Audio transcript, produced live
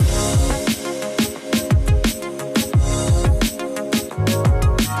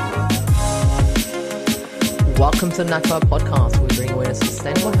Welcome to the Natural Podcast, where we bring awareness to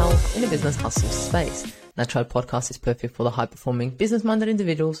sustainable health in a business hustle space. Natural Podcast is perfect for the high-performing, business-minded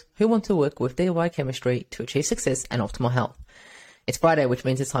individuals who want to work with their biochemistry to achieve success and optimal health. It's Friday, which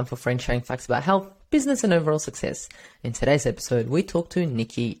means it's time for friends sharing facts about health, business, and overall success. In today's episode, we talk to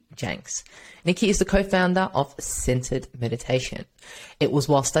Nikki Janks. Nikki is the co-founder of Centered Meditation. It was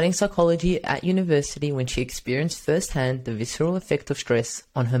while studying psychology at university when she experienced firsthand the visceral effect of stress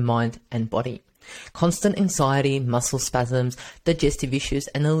on her mind and body. Constant anxiety, muscle spasms, digestive issues,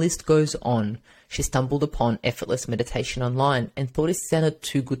 and the list goes on. She stumbled upon effortless meditation online and thought it sounded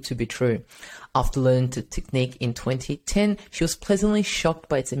too good to be true. After learning the technique in 2010, she was pleasantly shocked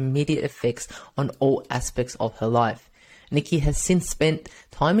by its immediate effects on all aspects of her life. Nikki has since spent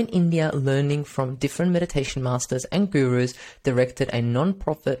time in India learning from different meditation masters and gurus, directed a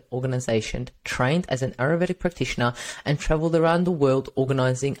non-profit organization, trained as an Ayurvedic practitioner, and traveled around the world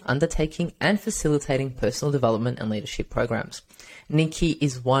organizing, undertaking, and facilitating personal development and leadership programs. Nikki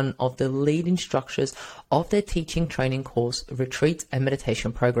is one of the lead instructors of their teaching training course, retreats, and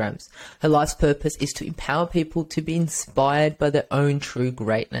meditation programs. Her life's purpose is to empower people to be inspired by their own true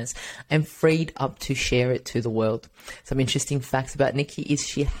greatness and freed up to share it to the world. Some interesting facts about Nikki is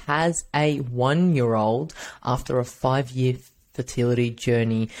she has a 1-year-old after a 5-year fertility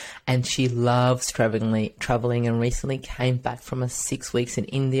journey, and she loves traveling and recently came back from a 6 weeks in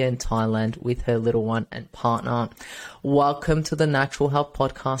India and Thailand with her little one and partner. Welcome to the Natural Health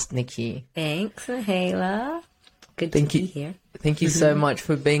Podcast, Nikki. Thanks, Mahela. Good to be here. Thank you so much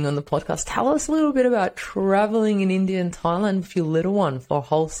for being on the podcast. Tell us a little bit about traveling in India and Thailand with your little one for a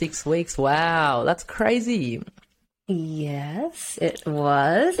whole 6 weeks. Wow, that's crazy. Yes, it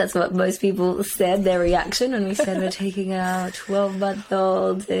was. That's what most people said, their reaction when we said we're taking our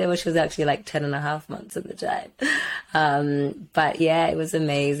 12-month-old, which was actually like 10 and a half months at the time. But yeah, it was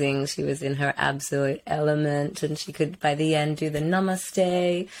amazing. She was in her absolute element, and she could, by the end, do the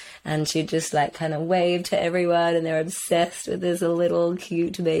namaste, and she just like kind of waved to everyone, and they're obsessed with this little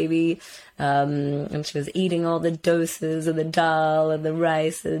cute baby. And she was eating all the doses of the dal and the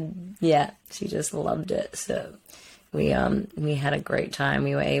rice, and yeah, she just loved it. So we had a great time.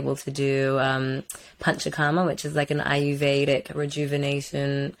 We were able to do Panchakarma, which is like an Ayurvedic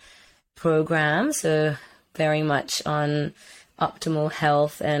rejuvenation program. So very much on optimal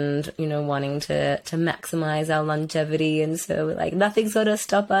health and, you know, wanting to maximize our longevity. And so we're like, nothing's going to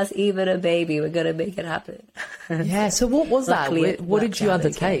stop us, even a baby. We're going to make it happen. Yeah. So what was that? What did you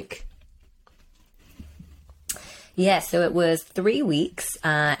undertake? Yeah, so it was 3 weeks,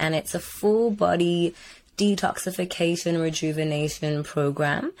 and it's a full body detoxification rejuvenation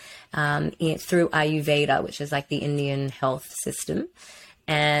program through Ayurveda, which is like the Indian health system.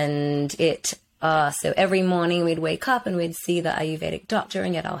 And so every morning we'd wake up and we'd see the Ayurvedic doctor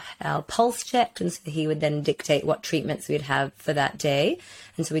and get our pulse checked. And so he would then dictate what treatments we'd have for that day.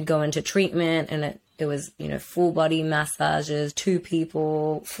 And so we'd go into treatment, and it was, you know, full body massages, 2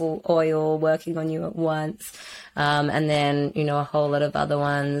 people, full oil working on you at once. And then, you know, a whole lot of other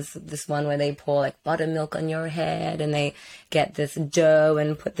ones. This one where they pour like buttermilk on your head, and they get this dough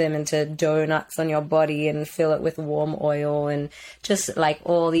and put them into donuts on your body and fill it with warm oil, and just like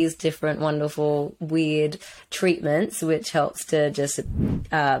all these different wonderful, weird treatments, which helps to just,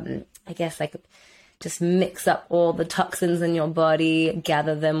 I guess, like, just mix up all the toxins in your body,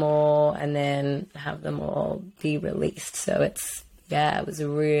 gather them all, and then have them all be released. So it was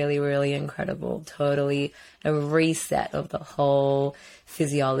really, really incredible. Totally a reset of the whole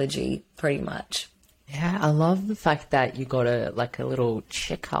physiology, pretty much. Yeah, I love the fact that you got a little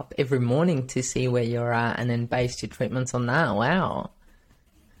checkup every morning to see where you're at, and then based your treatments on that. Wow.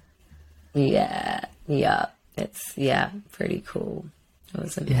 Yeah. It's pretty cool. It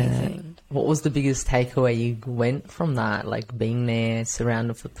was amazing. Yeah. What was the biggest takeaway you went from that? Like being there,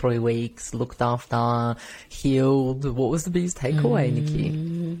 surrounded for 3 weeks, looked after, healed. What was the biggest takeaway,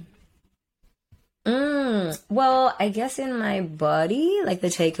 Nikki? Well, I guess in my body, like the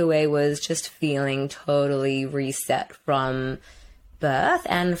takeaway was just feeling totally reset from birth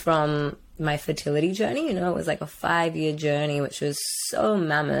and from my fertility journey. You know, it was like a 5-year journey, which was so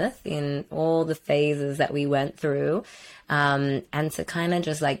mammoth in all the phases that we went through. And to kind of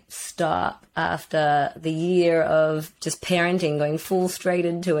just like stop after the year of just parenting, going full straight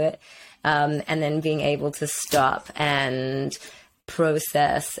into it, and then being able to stop and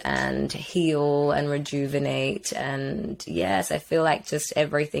process and heal and rejuvenate. And yes, I feel like just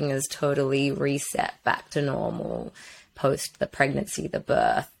everything is totally reset back to normal post the pregnancy, the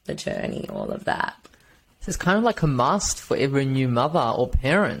birth, the journey, all of that. So it's kind of like a must for every new mother or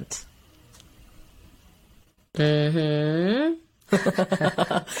parent.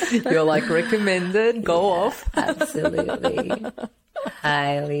 You're like, recommended, go off. Absolutely.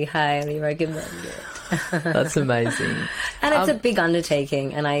 Highly, highly recommend it. That's amazing. And it's a big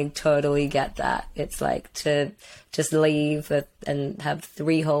undertaking, and I totally get that. It's like to just leave and have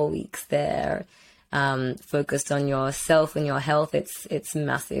 3 whole weeks there, focused on yourself and your health. It's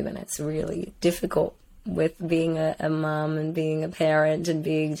massive, and it's really difficult with being a mom and being a parent and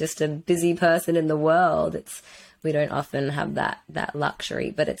being just a busy person in the world. We don't often have that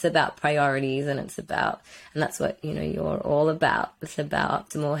luxury, but it's about priorities, and that's what, you're all about. It's about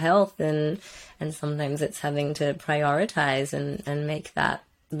optimal health, and sometimes it's having to prioritize and make that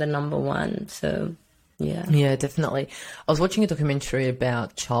the number one. So, yeah. Yeah, definitely. I was watching a documentary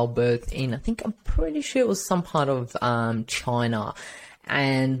about childbirth I'm pretty sure it was some part of China.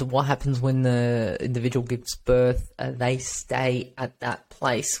 And what happens when the individual gives birth, they stay at that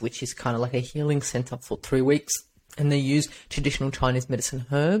place, which is kind of like a healing center for 3 weeks. And they use traditional Chinese medicine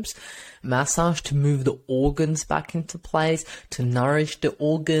herbs, massage to move the organs back into place, to nourish the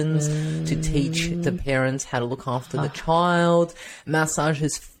organs, to teach the parents how to look after the child. Massage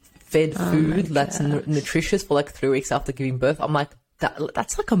is fed food that's nutritious for like 3 weeks after giving birth. I'm like,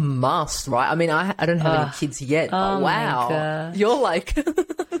 that's like a must, right? I mean, I don't have any kids yet, but wow. You're like...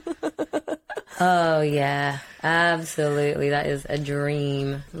 Oh, yeah, absolutely. That is a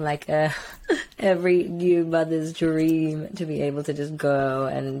dream, like every new mother's dream, to be able to just go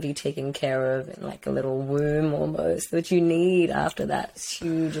and be taken care of in like a little womb almost, which you need after that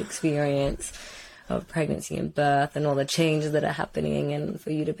huge experience of pregnancy and birth and all the changes that are happening. And for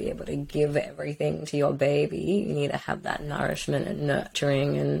you to be able to give everything to your baby, you need to have that nourishment and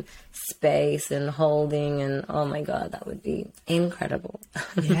nurturing and space and holding. And oh my God, that would be incredible.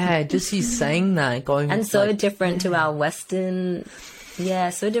 Yeah, just you saying that, going and so different to our Western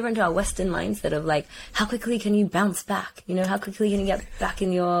mindset of like, how quickly can you bounce back? How quickly can you get back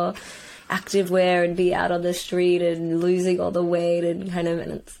in your active wear and be out on the street and losing all the weight and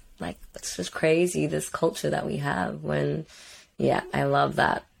it's like, it's just crazy, this culture that we have I love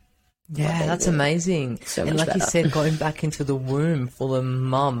that. Yeah, that's amazing. So and much like better. You said, going back into the womb for the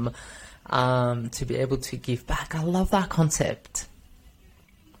mum to be able to give back. I love that concept.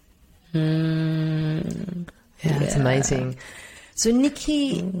 Yeah, it's amazing. So,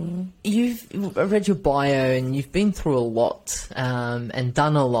 Nikki, you've read your bio and you've been through a lot and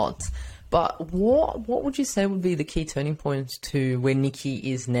done a lot. But what would you say would be the key turning points to where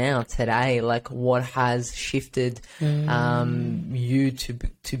Nikki is now today? Like, what has shifted you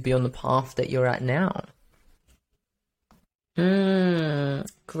to be on the path that you're at now?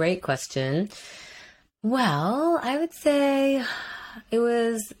 Great question. Well, I would say it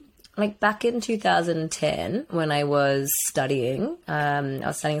was like back in 2010 when I was studying. I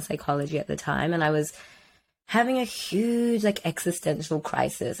was studying psychology at the time, and I was having a huge like existential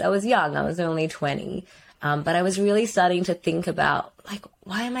crisis. I was young, I was only 20, but I was really starting to think about like,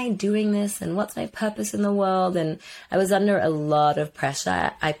 why am I doing this and what's my purpose in the world? And I was under a lot of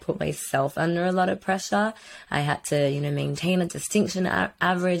pressure. I put myself under a lot of pressure. I had to, maintain a distinction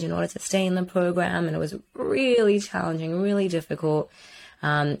average in order to stay in the program, and it was really challenging, really difficult.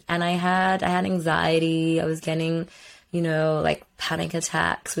 And I had anxiety. I was getting like panic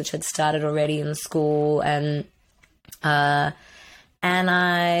attacks, which had started already in school. And I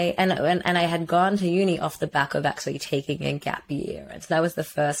had gone to uni off the back of actually taking a gap year. And so that was the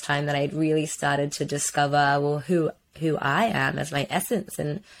first time that I'd really started to discover, who I am as my essence,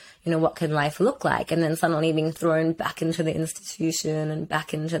 and, what can life look like? And then suddenly being thrown back into the institution and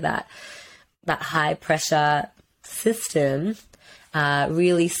back into that high pressure system,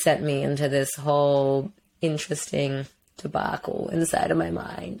 really sent me into this whole interesting debacle inside of my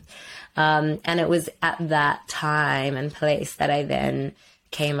mind. And it was at that time and place that I then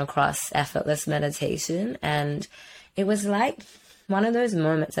came across effortless meditation. And it was like one of those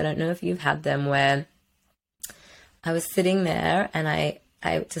moments, I don't know if you've had them, where I was sitting there and I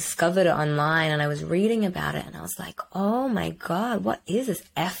discovered it online and I was reading about it and I was like, oh my God, what is this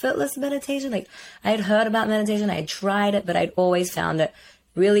effortless meditation? Like, I had heard about meditation, I had tried it, but I'd always found it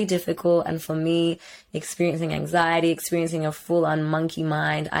really difficult. And for me, experiencing anxiety, experiencing a full-on monkey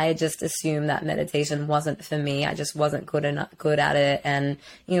mind, I just assumed that meditation wasn't for me. I just wasn't good at it. And,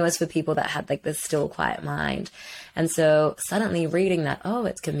 it's for people that had like this still quiet mind. And so suddenly reading that,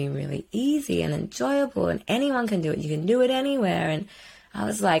 it can be really easy and enjoyable and anyone can do it. You can do it anywhere. And I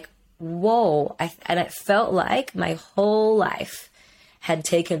was like, whoa. And it felt like my whole life had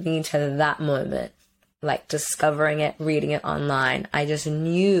taken me to that moment. Like discovering it, reading it online. I just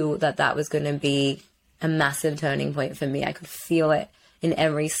knew that was going to be a massive turning point for me. I could feel it in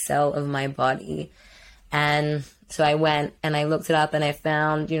every cell of my body. And so I went and I looked it up and I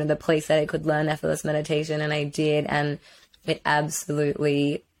found, the place that I could learn effortless meditation, and I did. And it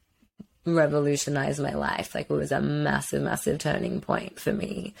absolutely revolutionized my life. Like, it was a massive, massive turning point for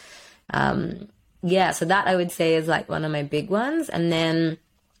me. So that I would say is like one of my big ones. And then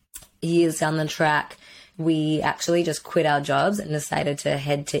years down the track, we actually just quit our jobs and decided to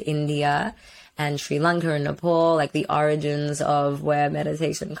head to India and Sri Lanka and Nepal, like the origins of where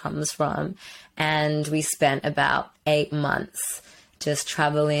meditation comes from. And we spent about 8 months just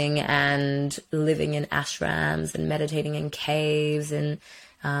traveling and living in ashrams and meditating in caves and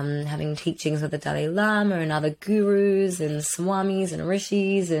having teachings with the Dalai Lama and other gurus and swamis and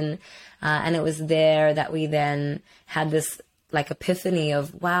rishis. And it was there that we then had this like epiphany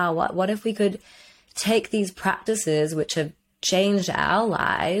of, wow, what if we could take these practices which have changed our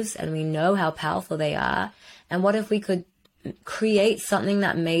lives and we know how powerful they are, and what if we could create something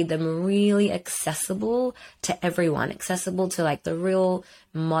that made them really accessible to everyone, accessible to like the real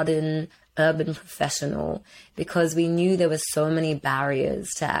modern urban professional, because we knew there were so many barriers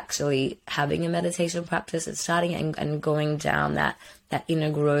to actually having a meditation practice and starting and going down that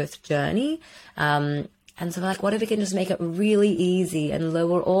inner growth journey. And so like, what if we can just make it really easy and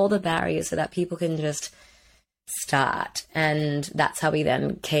lower all the barriers so that people can just start? And that's how we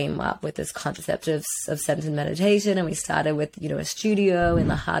then came up with this concept of centered meditation. And we started with, a studio in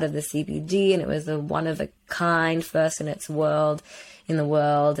the heart of the CBD, and it was a one of a kind, first in its world in the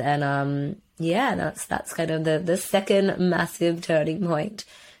world. And that's kind of the second massive turning point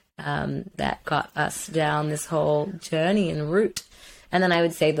that got us down this whole journey and route. And then I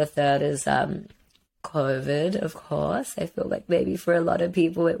would say the third is COVID, of course. I feel like maybe for a lot of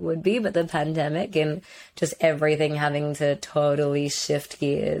people it would be, but the pandemic and just everything having to totally shift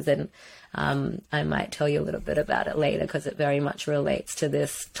gears. And I might tell you a little bit about it later, because it very much relates to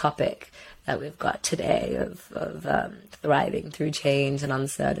this topic that we've got today of thriving through change and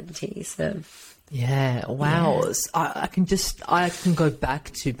uncertainty. So yeah, wow. Yeah. I can go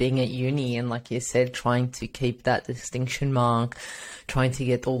back to being at uni and, like you said, trying to keep that distinction mark, trying to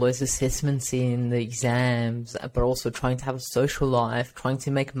get all those assessments in, the exams, but also trying to have a social life, trying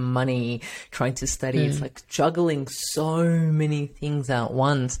to make money, trying to study. It's like juggling so many things at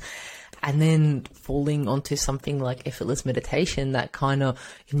once. And then falling onto something like effortless meditation that kind of,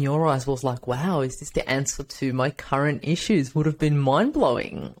 in your eyes, was like, wow, is this the answer to my current issues? Would have been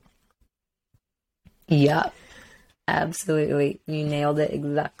mind-blowing. Yeah, absolutely. You nailed it.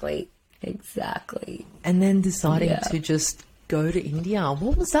 Exactly. And then deciding to just go to India.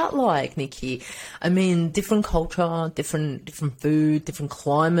 What was that like, Nikki? I mean, different culture, different food, different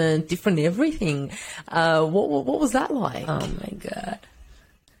climate, different everything. What was that like? Oh my God.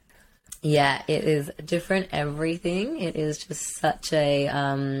 Yeah, it is different everything. It is just such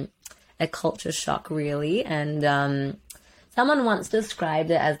a culture shock, really. And someone once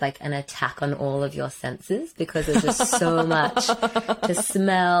described it as like an attack on all of your senses, because there's just so much to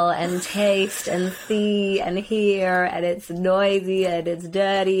smell and taste and see and hear, and it's noisy and it's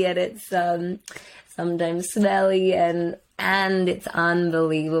dirty and it's sometimes smelly and it's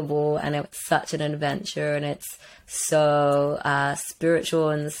unbelievable, and it's such an adventure, and it's so spiritual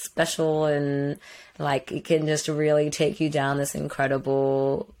and special, and like it can just really take you down this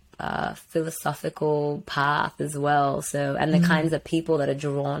incredible philosophical path as well. So, and the kinds of people that are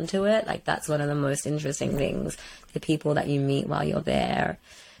drawn to it, like that's one of the most interesting things, the people that you meet while you're there.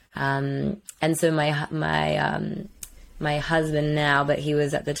 And so my husband now, but he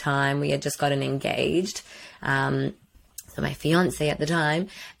was at the time, we had just gotten engaged. So my fiance at the time,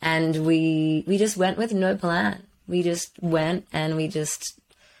 and we just went with no plan. We just went and we just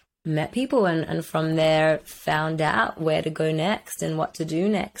met people, and from there found out where to go next and what to do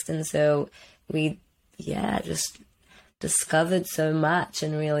next. And so we just discovered so much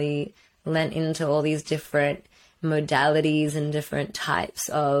and really lent into all these different modalities and different types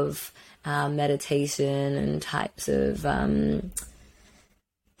of meditation and types of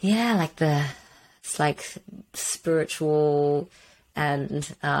it's like spiritual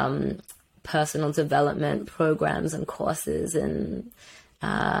and personal development programs and courses and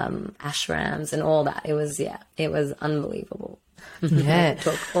ashrams and all that. It was unbelievable. Yeah.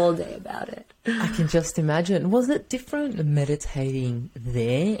 Talk all day about it. I can just imagine. Was it different meditating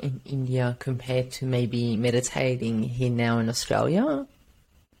there in India compared to maybe meditating here now in Australia?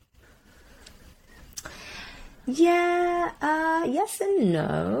 Yeah, yes and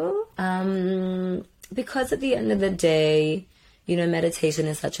no. Because at the end of the day, meditation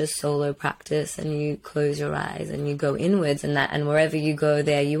is such a solo practice, and you close your eyes and you go inwards, and wherever you go,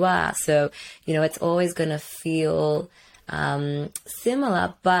 there you are. So, it's always going to feel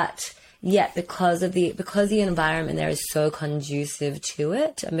similar, but yet because the environment there is so conducive to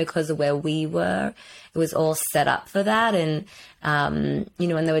it, and because of where we were, it was all set up for that. And and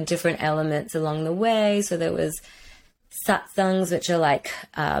there were different elements along the way. So there was satsangs, which are like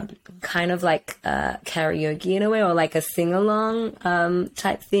kind of like karaoke in a way, or like a sing-along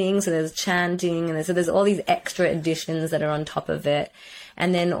type thing. So there's chanting, and so there's all these extra additions that are on top of it.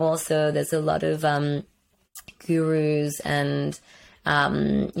 And then also there's a lot of gurus and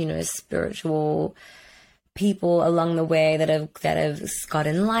spiritual people along the way that have got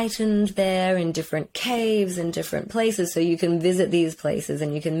enlightened there in different caves and different places. So you can visit these places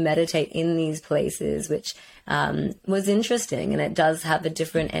and you can meditate in these places, which was interesting, and it does have a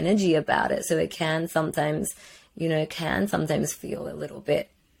different energy about it. So it can sometimes feel a little bit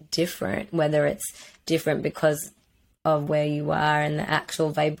different, whether it's different because of where you are and the actual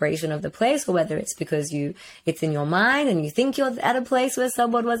vibration of the place, or whether it's because it's in your mind and you think you're at a place where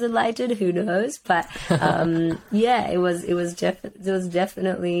someone was enlightened. Who knows? But it was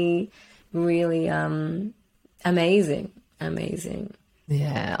definitely really amazing.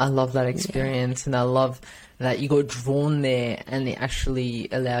 Yeah, I love that experience, and I love that you got drawn there, and it actually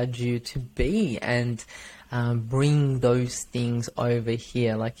allowed you to be and bring those things over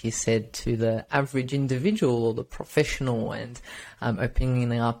here, like you said, to the average individual or the professional, and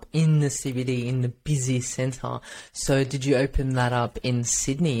opening up in the CBD, in the busy centre. So did you open that up in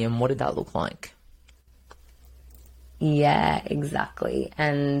Sydney, and what did that look like? Yeah, exactly.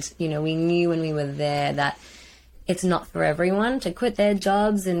 And, we knew when we were there that it's not for everyone to quit their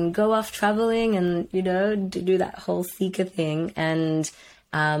jobs and go off traveling and, to do that whole seeker thing. And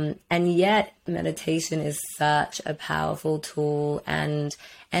yet meditation is such a powerful tool, and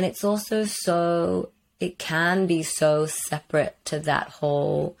it's also it can be so separate to that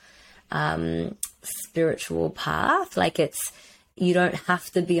whole spiritual path. Like you don't have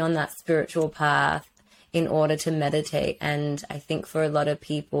to be on that spiritual path in order to meditate. And I think for a lot of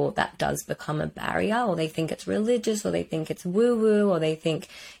people that does become a barrier, or they think it's religious, or they think it's woo-woo, or they think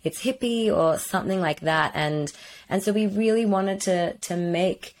it's hippie or something like that. And so we really wanted to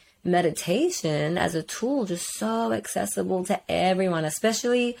make meditation as a tool just so accessible to everyone,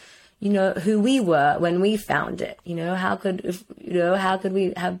 especially, who we were when we found it. How could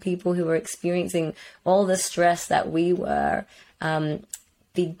we have people who were experiencing all the stress that we were,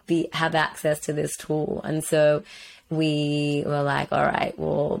 have access to this tool? And so we were like, all right,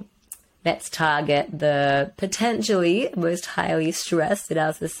 well, let's target the potentially most highly stressed in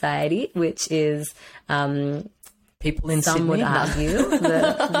our society, which is people in some Sydney. would argue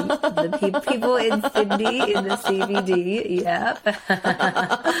the people in Sydney, in the CBD. Yeah.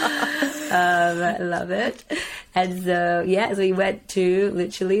 I love it. And so we went to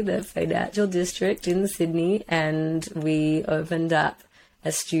literally the financial district in Sydney, and we opened up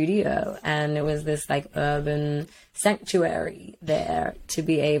a studio, and it was this like urban sanctuary there to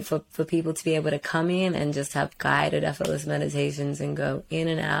be able for people to be able to come in and just have guided effortless meditations and go in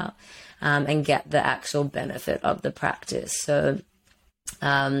and out, and get the actual benefit of the practice. So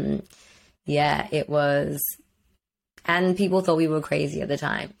it was, and people thought we were crazy at the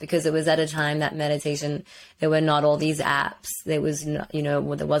time, because it was at a time that meditation, there were not all these apps, there was no,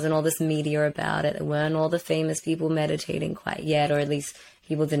 there wasn't all this media about it, there weren't all the famous people meditating quite yet, or at least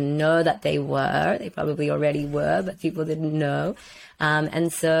people didn't know that they were. They probably already were, but people didn't know.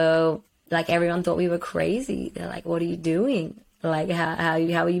 And so like everyone thought we were crazy. They're like, what are you doing? Like how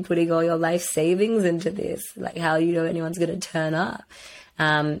are you putting all your life savings into this? Like how anyone's going to turn up?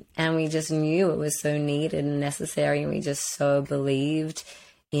 And we just knew it was so needed and necessary, and we just so believed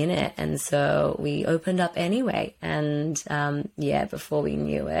in it. And so we opened up anyway. And before we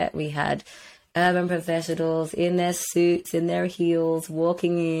knew it, we had urban professionals in their suits, in their heels,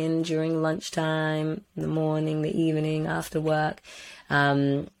 walking in during lunchtime, in the morning, the evening, after work,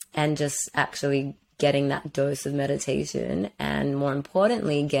 and just actually getting that dose of meditation, and more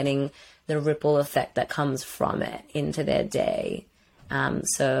importantly, getting the ripple effect that comes from it into their day.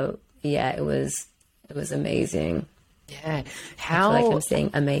 It was amazing. Yeah. I feel like I'm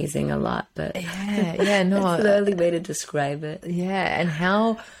saying amazing a lot, but no, that's the only way to describe it. Yeah. And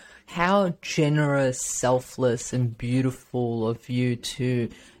how generous, selfless, and beautiful of you to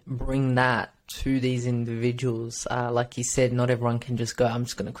bring that to these individuals? Like you said, not everyone can just go, I'm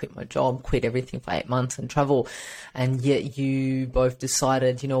just going to quit my job, quit everything for 8 months and travel. And yet you both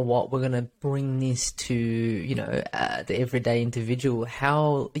decided, you know what, we're going to bring this to, the everyday individual.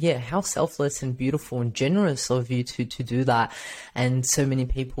 How selfless and beautiful and generous of you to do that. And so many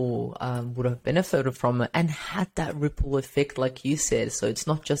people would have benefited from it and had that ripple effect, like you said. So it's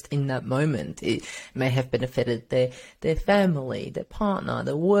not just in that moment. It may have benefited their family, their partner,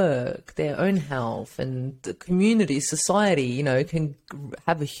 their work, their own health, and the community, society, can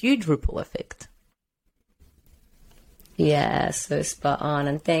have a huge ripple effect. Yeah, so spot on.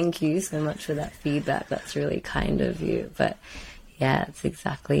 And thank you so much for that feedback. That's really kind of you. But yeah, that's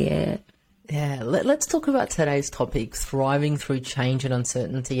exactly it. Yeah, let's talk about today's topic, thriving through change and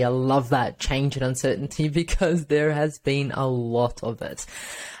uncertainty. I love that, change and uncertainty, because there has been a lot of it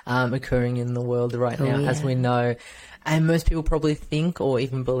occurring in the world right now, as we know. And most people probably think or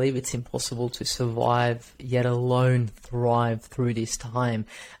even believe it's impossible to survive, yet alone thrive through this time.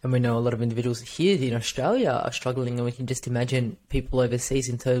 And we know a lot of individuals here in Australia are struggling, and we can just imagine people overseas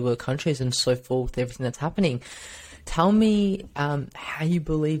in third world countries and so forth, everything that's happening. Tell me how you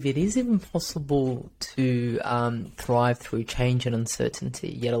believe it is even possible to thrive through change and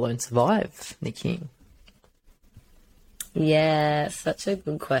uncertainty, yet alone survive, Nikki. Yeah, such a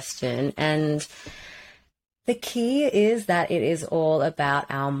good question. And the key is that it is all about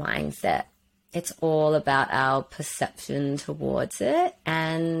our mindset. It's all about our perception towards it,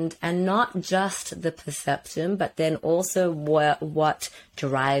 and not just the perception, but then also what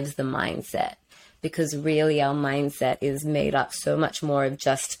drives the mindset. Because really our mindset is made up so much more of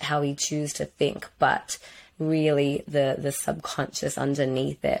just how we choose to think, but really the subconscious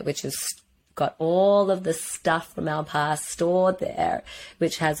underneath it, which has got all of the stuff from our past stored there,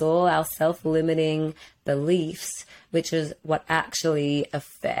 which has all our self-limiting beliefs, which is what actually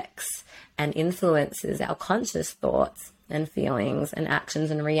affects and influences our conscious thoughts and feelings and actions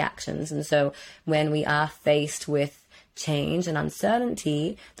and reactions. And so when we are faced with change and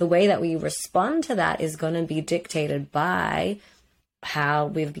uncertainty, the way that we respond to that is going to be dictated by how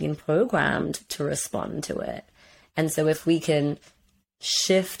we've been programmed to respond to it. And so if we can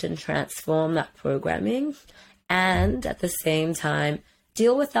shift and transform that programming and at the same time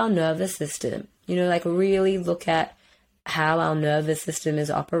deal with our nervous system, really look at how our nervous system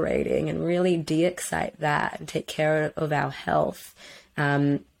is operating and really de-excite that and take care of our health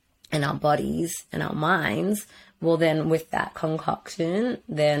and our bodies and our minds, well, then with that concoction,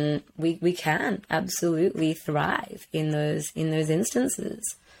 then we can absolutely thrive in those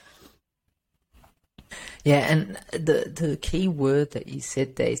instances. Yeah, and the key word that you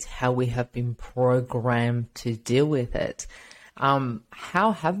said there is how we have been programmed to deal with it.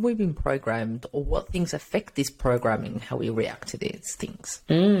 How have we been programmed, or what things affect this programming, how we react to these things?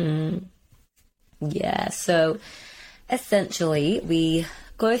 Yeah, so essentially we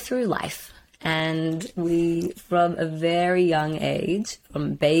go through life. And we, from a very young age,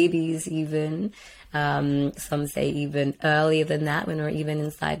 from babies even, some say even earlier than that, when we're even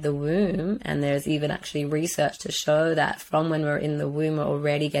inside the womb. And there's even actually research to show that from when we're in the womb, we're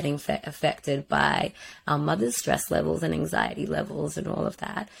already getting affected by our mother's stress levels and anxiety levels and all of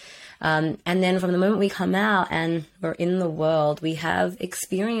that. And then from the moment we come out and we're in the world, we have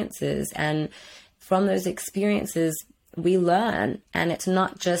experiences. And from those experiences, we learn, and it's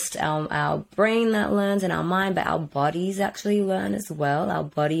not just our brain that learns and our mind, but our bodies actually learn as well. Our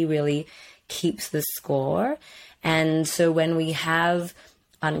body really keeps the score. And so when we have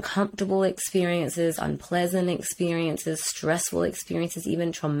uncomfortable experiences, unpleasant experiences, stressful experiences,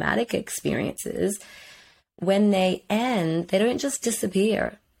 even traumatic experiences, when they end, they don't just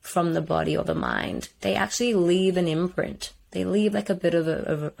disappear from the body or the mind. They actually leave an imprint. They leave like a bit of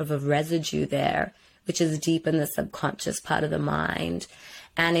a residue there, which is deep in the subconscious part of the mind.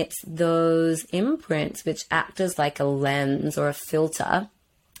 And it's those imprints which act as like a lens or a filter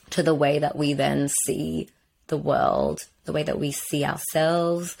to the way that we then see the world, the way that we see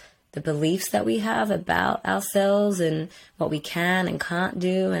ourselves, the beliefs that we have about ourselves and what we can and can't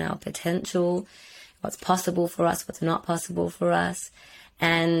do and our potential, what's possible for us, what's not possible for us.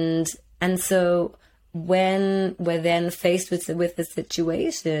 And so when we're then faced with the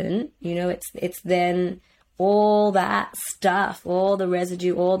situation, it's then all that stuff, all the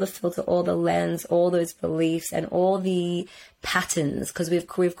residue, all the filter, all the lens, all those beliefs and all the patterns, because we've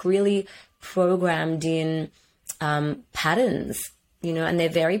really programmed in patterns, and they're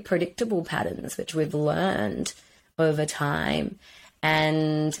very predictable patterns, which we've learned over time.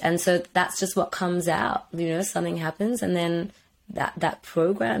 And so that's just what comes out, something happens and then that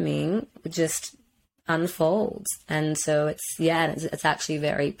programming just unfolds. And so it's actually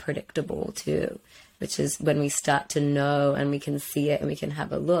very predictable too, which is when we start to know and we can see it and we can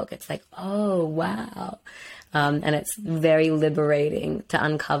have a look. It's like, oh, wow. And it's very liberating to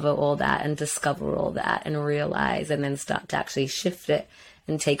uncover all that and discover all that and realize, and then start to actually shift it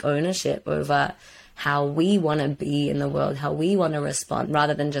and take ownership over how we want to be in the world, how we want to respond,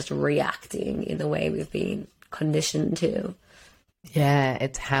 rather than just reacting in the way we've been conditioned to. Yeah,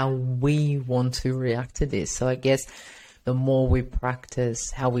 it's how we want to react to this. So I guess the more we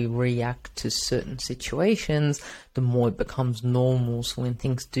practice how we react to certain situations, the more it becomes normal. So when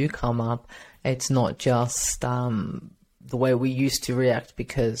things do come up, it's not just the way we used to react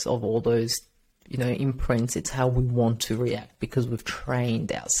because of all those, imprints. It's how we want to react because we've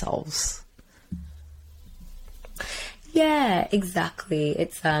trained ourselves. Yeah, exactly.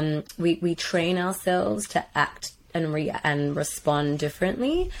 It's we train ourselves to act and respond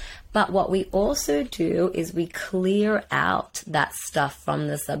differently. But what we also do is we clear out that stuff from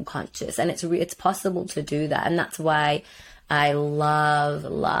the subconscious, and it's possible to do that. And that's why I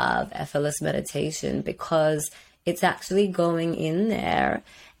love effortless meditation, because it's actually going in there.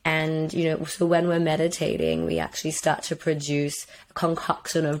 And, so when we're meditating, we actually start to produce a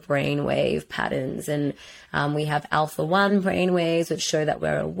concoction of brainwave patterns. And we have alpha 1 brainwaves, which show that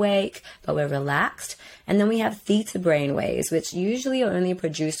we're awake, but we're relaxed. And then we have theta brainwaves, which usually are only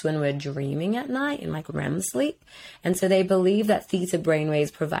produced when we're dreaming at night in like REM sleep. And so they believe that theta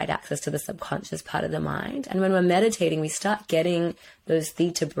brainwaves provide access to the subconscious part of the mind. And when we're meditating, we start getting those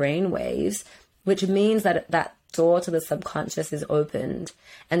theta brainwaves, which means that door to the subconscious is opened.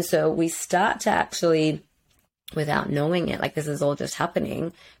 And so we start to actually, without knowing it, like this is all just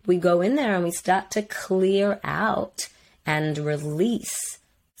happening, we go in there and we start to clear out and release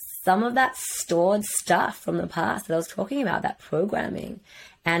some of that stored stuff from the past that I was talking about, that programming.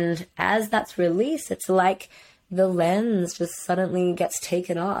 And as that's released, it's like the lens just suddenly gets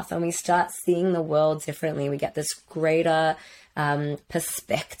taken off and we start seeing the world differently. We get this greater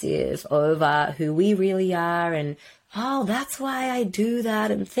perspective over who we really are, and oh, that's why I do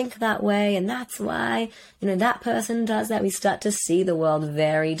that and think that way, and that's why that person does that. We start to see the world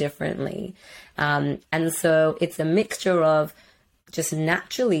very differently, and so it's a mixture of just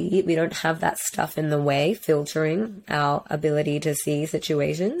naturally we don't have that stuff in the way filtering our ability to see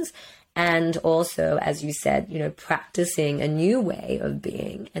situations. And also, as you said, practicing a new way of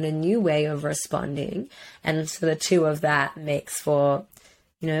being and a new way of responding. And so the two of that makes for,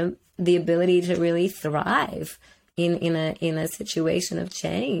 the ability to really thrive in a situation of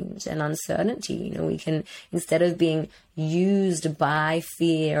change and uncertainty. We can, instead of being used by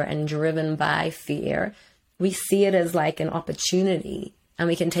fear and driven by fear, we see it as like an opportunity and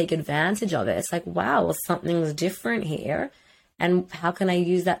we can take advantage of it. It's like, wow, well, something's different here. And how can I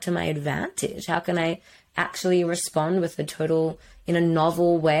use that to my advantage? How can I actually respond with in a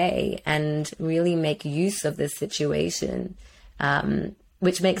novel way and really make use of this situation,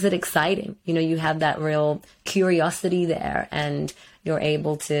 which makes it exciting. You have that real curiosity there and you're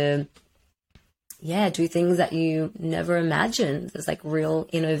able to, do things that you never imagined. There's like real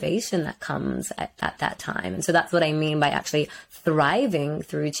innovation that comes at that time. And so that's what I mean by actually thriving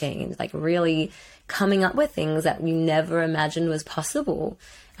through change, like really coming up with things that we never imagined was possible.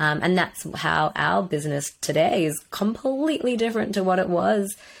 And that's how our business today is completely different to what it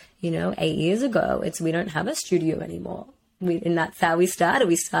was, 8 years ago. We don't have a studio anymore. And that's how we started.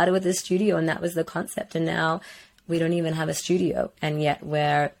 We started with a studio and that was the concept. And now we don't even have a studio. And yet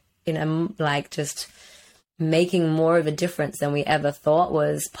we're just making more of a difference than we ever thought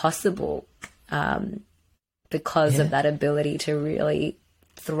was possible, because of that ability to really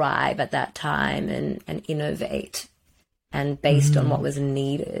thrive at that time and innovate and based on what was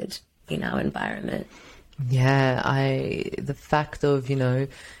needed in our environment. Yeah, the fact of,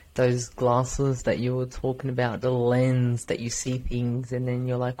 those glasses that you were talking about, the lens that you see things and then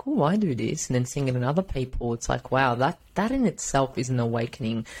you're like, oh, I do this. And then seeing it in other people, it's like, wow, that in itself is an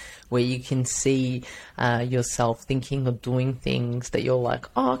awakening where you can see yourself thinking or doing things that you're like,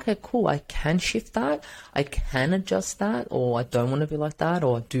 oh, okay, cool. I can shift that. I can adjust that, or I don't want to be like that,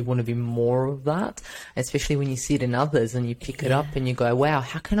 or I do want to be more of that. Especially when you see it in others and you pick it up and you go, wow,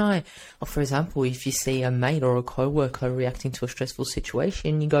 how can I, or for example, if you see a mate or a coworker reacting to a stressful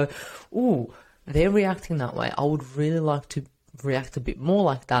situation, you go, ooh, they're reacting that way. I would really like to react a bit more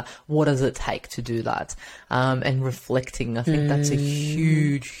like that, what does it take to do that? And reflecting, I think that's a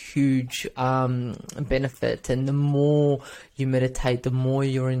huge benefit. And the more you meditate, the more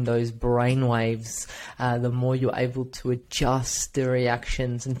you're in those brain waves, the more you're able to adjust the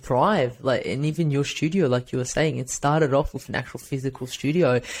reactions and thrive. Like, and even your studio, like you were saying, it started off with an actual physical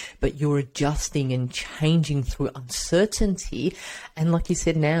studio, but you're adjusting and changing through uncertainty. And like you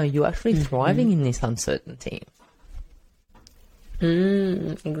said, now you're actually thriving in this uncertainty.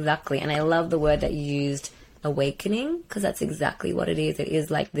 Exactly. And I love the word that you used, awakening, because that's exactly what it is. It is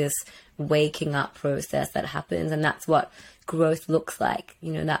like this waking up process that happens, and that's what growth looks like.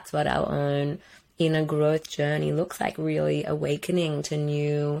 You know, that's what our own inner growth journey looks like, really awakening to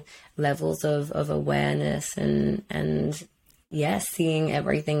new levels of awareness and seeing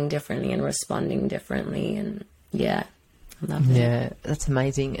everything differently and responding differently. And I love that. Yeah, that's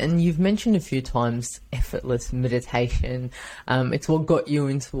amazing. And you've mentioned a few times effortless meditation. It's what got you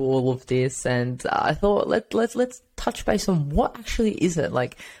into all of this. And I thought let's touch base on what actually is it?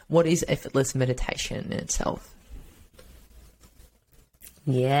 Like, what is effortless meditation in itself?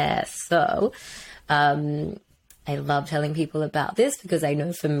 Yeah, so I love telling people about this because I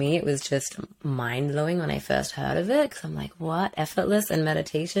know for me it was just mind-blowing when I first heard of it, because I'm like, what? Effortless and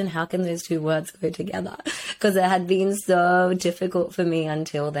meditation? How can those two words go together? Because it had been so difficult for me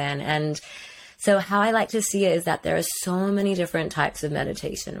until then. And so how I like to see it is that there are so many different types of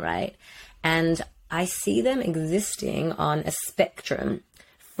meditation, right? And I see them existing on a spectrum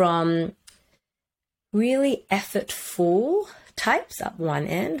from really effortful types up one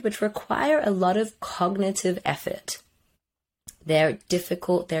end, which require a lot of cognitive effort. They're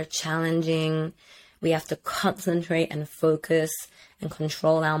difficult, they're challenging. We have to concentrate and focus and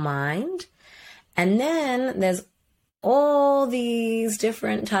control our mind. And then there's all these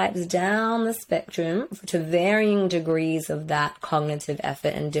different types down the spectrum to varying degrees of that cognitive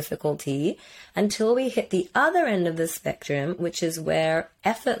effort and difficulty until we hit the other end of the spectrum, which is where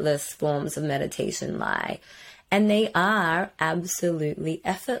effortless forms of meditation lie. And they are absolutely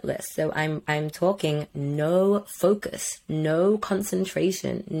effortless. So I'm talking no focus, no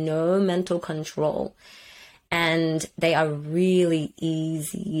concentration, no mental control. And they are really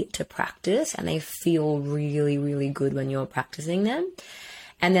easy to practice, and they feel really, really good when you're practicing them.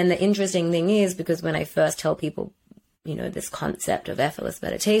 And then the interesting thing is, because when I first tell people, you know, this concept of effortless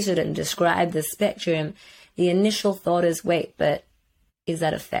meditation and describe the spectrum, the initial thought is, wait, but is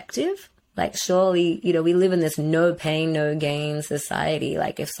that effective? Like, surely, you know, we live in this no pain, no gain society.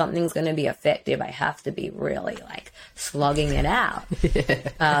 Like, if something's going to be effective, I have to be really, like, slogging it out.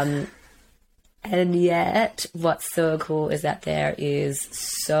 Yeah. And yet, what's so cool is that there is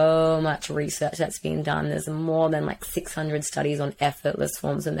so much research that's been done. There's more than, like, 600 studies on effortless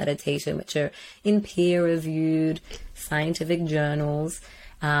forms of meditation, which are in peer-reviewed scientific journals.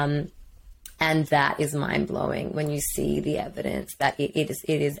 And that is mind-blowing when you see the evidence that it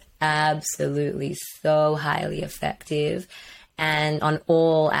is absolutely so highly effective, and on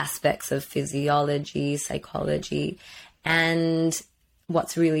all aspects of physiology, psychology. And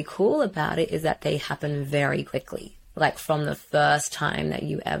what's really cool about it is that they happen very quickly. Like, from the first time that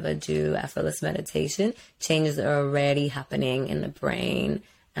you ever do effortless meditation, changes are already happening in the brain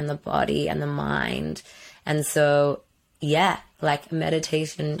and the body and the mind. And so, yeah, like,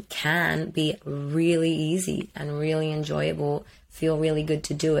 meditation can be really easy and really enjoyable, feel really good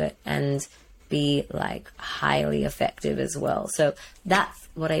to do it, and be, like, highly effective as well. So that's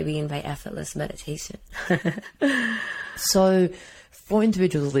what I mean by effortless meditation. So for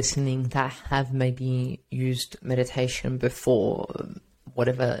individuals listening that have maybe used meditation before,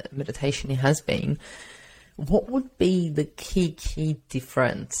 whatever meditation it has been, what would be the key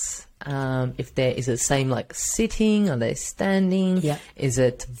difference? If there is the same, like, sitting, are they standing? Yeah. Is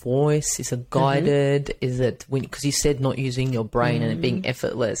it voice? Is it guided? Is it because you said not using your brain and it being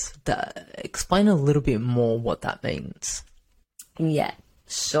effortless? Explain a little bit more what that means. Yeah,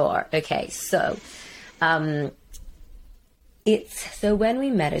 sure. Okay, so so when we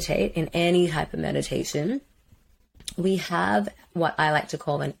meditate, in any type of meditation, we have what I like to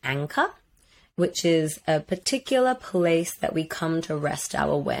call an anchor, which is a particular place that we come to rest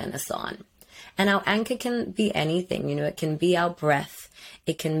our awareness on. And our anchor can be anything, you know, it can be our breath,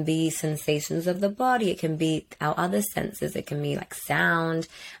 it can be sensations of the body, it can be our other senses, it can be like sound,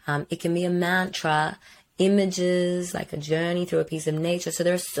 it can be a mantra, images, like a journey through a piece of nature. So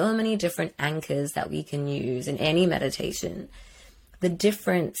there are so many different anchors that we can use in any meditation. The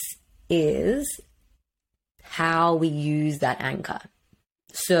difference is how we use that anchor.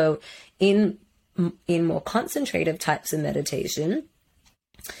 So in more concentrative types of meditation,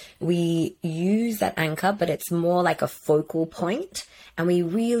 we use that anchor, but it's more like a focal point, and we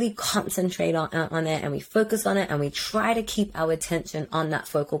really concentrate on it, and we focus on it, and we try to keep our attention on that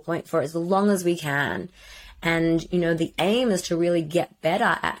focal point for as long as we can. And, you know, the aim is to really get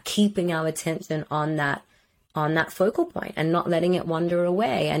better at keeping our attention on that focal point and not letting it wander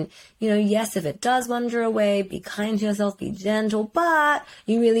away. And, you know, yes, if it does wander away, be kind to yourself, be gentle, but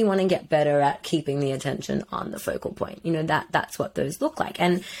you really want to get better at keeping the attention on the focal point. You know, that's what those look like.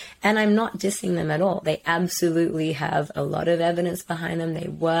 And I'm not dissing them at all. They absolutely have a lot of evidence behind them. They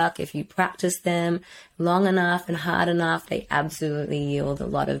work. If you practice them long enough and hard enough, they absolutely yield a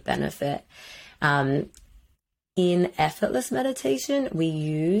lot of benefit. In effortless meditation, we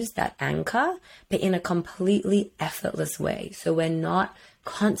use that anchor, but in a completely effortless way. So we're not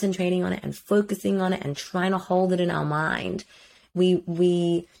concentrating on it and focusing on it and trying to hold it in our mind.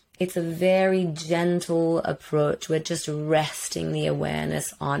 It's a very gentle approach. We're just resting the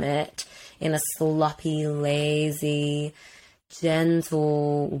awareness on it in a sloppy, lazy,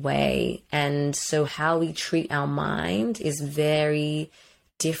 gentle way. And so how we treat our mind is very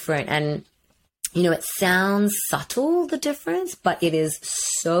different. And you know, it sounds subtle, the difference, but it is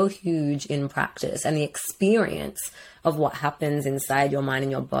so huge in practice. And the experience of what happens inside your mind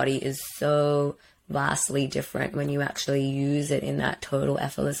and your body is so vastly different when you actually use it in that total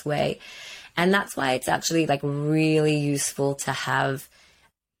effortless way. And that's why it's actually like really useful to have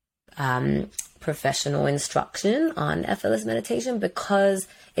professional instruction on effortless meditation, because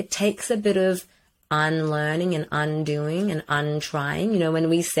it takes a bit of unlearning and undoing and untrying. You know, when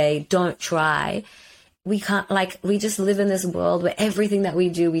we say don't try, we can't, like, we just live in this world where everything that we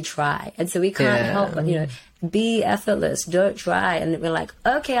do, we try. And so we can't help but, you know, be effortless, don't try. And we're like,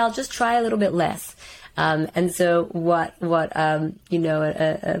 okay, I'll just try a little bit less. And so what you know,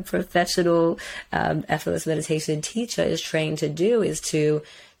 a professional effortless meditation teacher is trained to do is to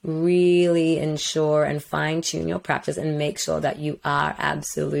really ensure and fine tune your practice and make sure that you are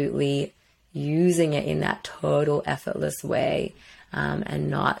absolutely using it in that total effortless way, and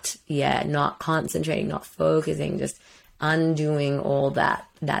not concentrating, not focusing, just undoing all that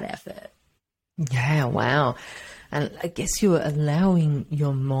effort. Yeah, wow. And I guess you're allowing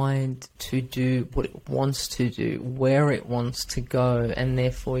your mind to do what it wants to do, where it wants to go, and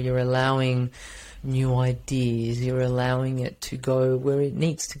therefore you're allowing new ideas, you're allowing it to go where it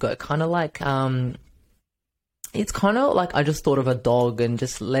needs to go. Kind of like it's kind of like, I just thought of a dog and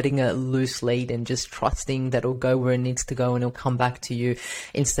just letting it loose lead and just trusting that it'll go where it needs to go and it'll come back to you,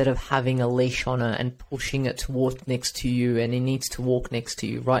 instead of having a leash on it and pushing it to walk next to you, and it needs to walk next to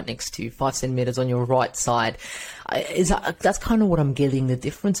you, right next to you, 5 centimeters on your right side. That's kind of what I'm getting the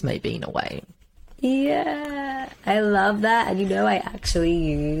difference maybe in a way. Yeah, I love that. And you know, I actually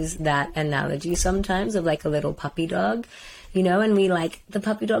use that analogy sometimes of like a little puppy dog. You know, and we like, the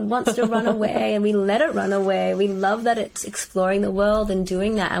puppy dog wants to run away and we let it run away. We love that it's exploring the world and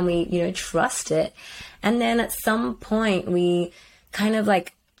doing that, and we, you know, trust it. And then at some point we kind of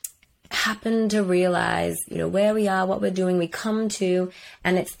like happen to realize, you know, where we are, what we're doing, we come to,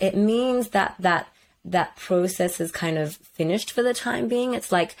 and it means that process is kind of finished for the time being.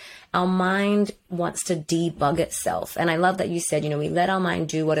 It's like our mind wants to debug itself. And I love that you said, you know, we let our mind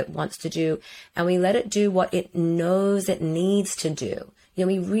do what it wants to do, and we let it do what it knows it needs to do. You know,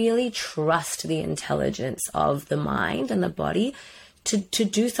 we really trust the intelligence of the mind and the body to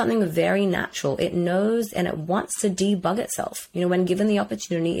do something very natural. It knows and it wants to debug itself. You know, when given the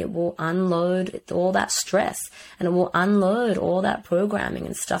opportunity, it will unload all that stress, and it will unload all that programming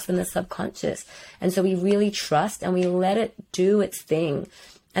and stuff in the subconscious. And so we really trust and we let it do its thing.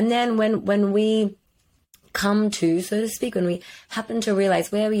 And then when we come to, so to speak, when we happen to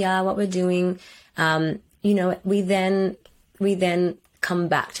realize where we are, what we're doing, you know, we then come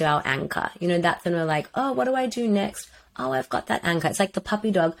back to our anchor. You know, that's when we're like, oh, what do I do next? Oh, I've got that anchor. It's like the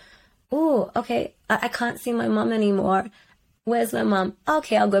puppy dog. Oh, okay, I can't see my mom anymore. Where's my mom?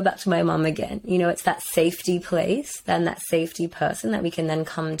 Okay, I'll go back to my mom again. You know, it's that safety place, then that safety person that we can then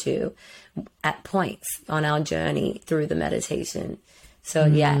come to at points on our journey through the meditation. So,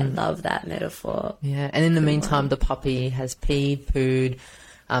 yeah, I love that metaphor. Yeah, and in the meantime, the puppy has peed, pooed,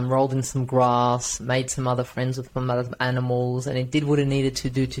 rolled in some grass, made some other friends with some other animals, and it did what it needed to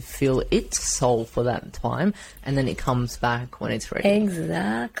do to fill its soul for that time, and then it comes back when it's ready.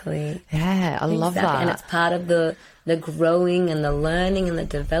 Exactly. Yeah, I love that. And it's part of the growing and the learning and the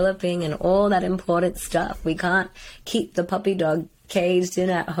developing and all that important stuff. We can't keep the puppy dog caged in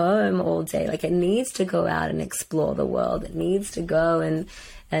at home all day. Like, it needs to go out and explore the world. It needs to go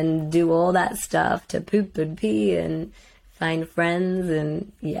and do all that stuff, to poop and pee and find friends,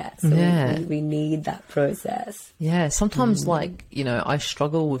 and so we need that process. Yeah, sometimes like, I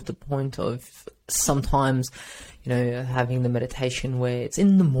struggle with the point of sometimes, having the meditation where it's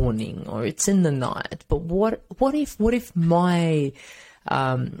in the morning or it's in the night. But what if my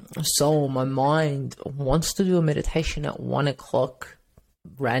soul, my mind wants to do a meditation at 1:00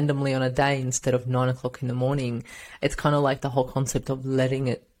 randomly on a day instead of 9:00 in the morning? It's kind of like the whole concept of letting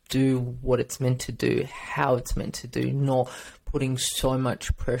it do what it's meant to do, how it's meant to do, not putting so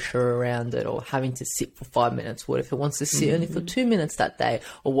much pressure around it or having to sit for 5 minutes. What if it wants to sit only for 2 minutes that day?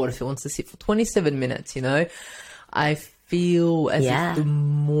 Or what if it wants to sit for 27 minutes, I feel as if the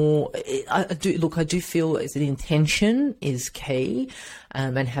more I do feel as the intention is key,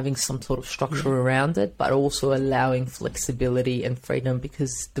 and having some sort of structure around it, but also allowing flexibility and freedom,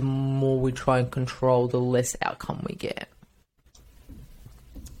 because the more we try and control, the less outcome we get.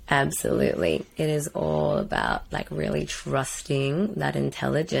 Absolutely. It is all about like really trusting that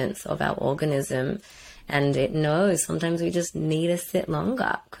intelligence of our organism. And it knows sometimes we just need to sit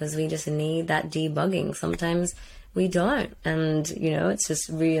longer because we just need that debugging. Sometimes we don't. And, it's just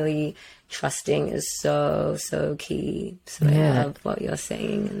really trusting is so, so key. So I love what you're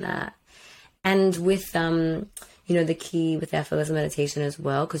saying in that. And with, the key with effortless meditation as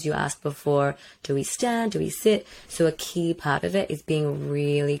well, because you asked before, do we stand, do we sit? So a key part of it is being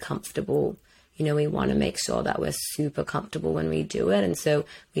really comfortable. We want to make sure that we're super comfortable when we do it. And so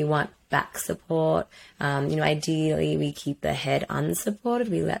we want back support. Ideally we keep the head unsupported.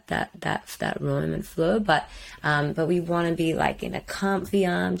 We let that roam and flow, but we want to be like in a comfy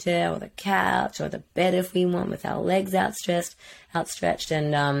armchair or the couch or the bed if we want, with our legs outstretched.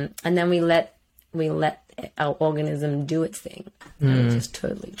 And then we let our organism do its thing. And we just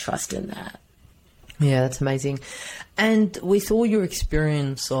totally trust in that. Yeah, that's amazing. And with all your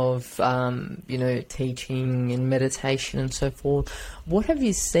experience of, teaching and meditation and so forth, what have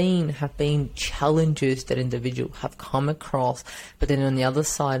you seen have been challenges that individuals have come across? But then on the other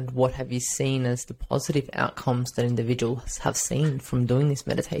side, what have you seen as the positive outcomes that individuals have seen from doing this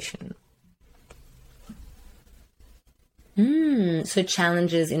meditation? So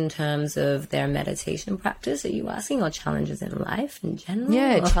challenges in terms of their meditation practice, are you asking, or challenges in life in general?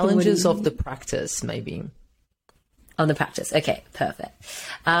 Yeah, challenges of the practice, maybe. Of the practice. Okay, perfect.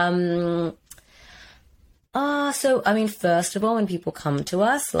 First of all, when people come to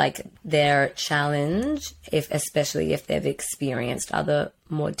us, like their challenge, especially if they've experienced other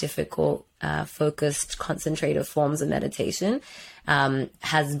more difficult, focused, concentrative forms of meditation,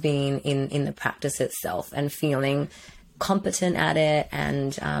 has been in the practice itself and feeling competent at it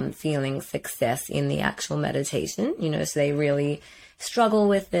and feeling success in the actual meditation, so they really struggle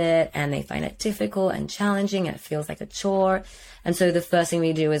with it and they find it difficult and challenging and it feels like a chore. And so the first thing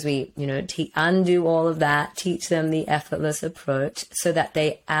we do is we, undo all of that, teach them the effortless approach so that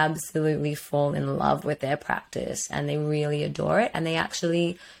they absolutely fall in love with their practice and they really adore it and they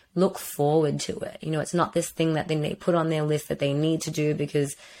actually look forward to it. It's not this thing that they put on their list that they need to do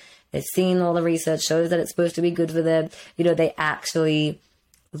because they've seen all the research shows that it's supposed to be good for them. They actually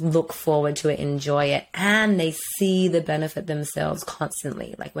look forward to it, enjoy it, and they see the benefit themselves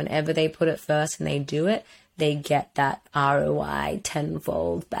constantly. Like whenever they put it first and they do it, they get that ROI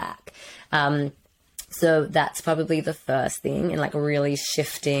tenfold back. So that's probably the first thing, and like really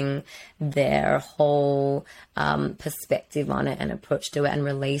shifting their whole perspective on it and approach to it and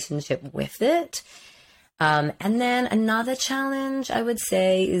relationship with it. And then another challenge I would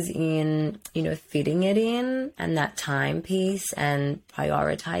say is in, fitting it in and that time piece and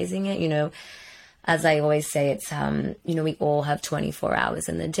prioritizing it. As I always say, it's, we all have 24 hours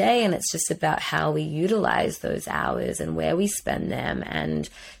in the day and it's just about how we utilize those hours and where we spend them. And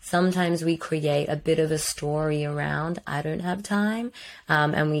sometimes we create a bit of a story around, I don't have time.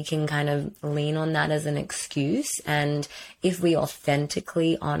 And we can kind of lean on that as an excuse. And if we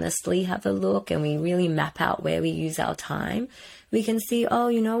authentically, honestly have a look and we really map out where we use our time, we can see, oh,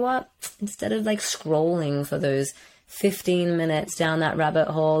 you know what? Instead of like scrolling for those 15 minutes down that rabbit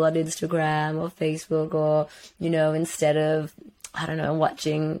hole on Instagram or Facebook, or, instead of,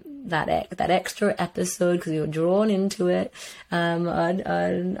 watching that extra episode because you're drawn into it on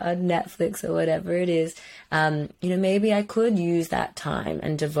Netflix or whatever it is, maybe I could use that time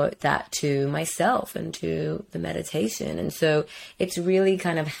and devote that to myself and to the meditation. And so it's really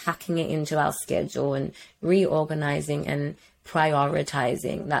kind of hacking it into our schedule and reorganizing and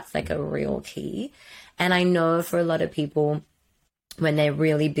prioritizing. That's like a real key. And I know for a lot of people, when they're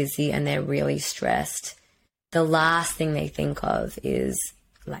really busy and they're really stressed, the last thing they think of is,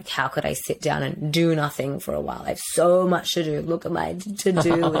 like, how could I sit down and do nothing for a while? I have so much to do. Look at my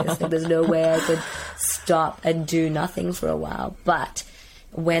to-do list. Like, there's no way I could stop and do nothing for a while. But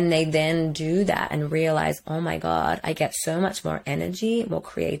when they then do that and realize, oh my God, I get so much more energy, more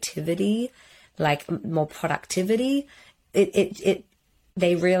creativity, like more productivity,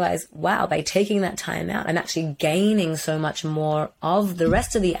 they realize, wow, by taking that time out, I'm actually gaining so much more of the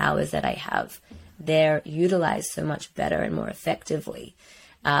rest of the hours that I have. They're utilized so much better and more effectively.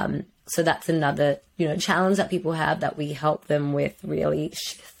 So that's another, challenge that people have that we help them with really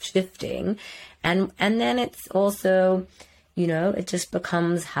shifting. And then it's also, it just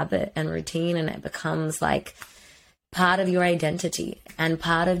becomes habit and routine, and it becomes like part of your identity and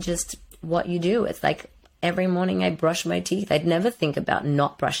part of just what you do. It's like every morning I brush my teeth. I'd never think about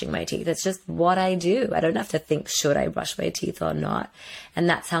not brushing my teeth. It's just what I do. I don't have to think, should I brush my teeth or not? And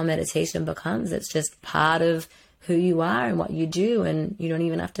that's how meditation becomes. It's just part of who you are and what you do, and you don't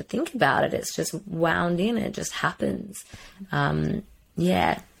even have to think about it. It's just wound in. It just happens.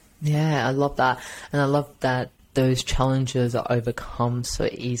 Yeah, I love that. And I love that those challenges are overcome so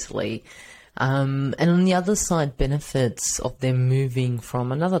easily. And on the other side, benefits of them moving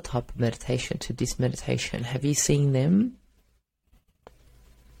from another type of meditation to this meditation. Have you seen them?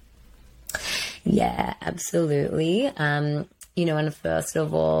 Yeah, absolutely. And first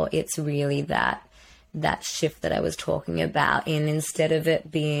of all, it's really that shift that I was talking about. And instead of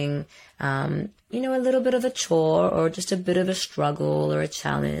it being, a little bit of a chore or just a bit of a struggle or a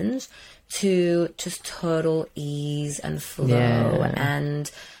challenge, to just total ease and flow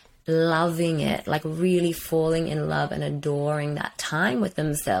and loving it, like really falling in love and adoring that time with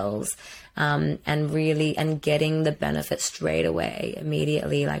themselves, and getting the benefit straight away,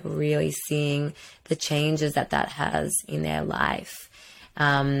 immediately, like really seeing the changes that has in their life.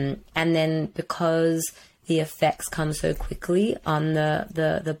 And then because the effects come so quickly on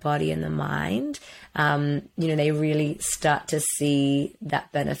the body and the mind, they really start to see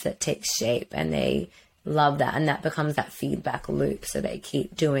that benefit take shape, and they love that. And that becomes that feedback loop. So they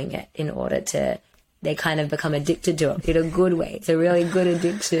keep doing it in order to, they kind of become addicted to it in a good way. It's a really good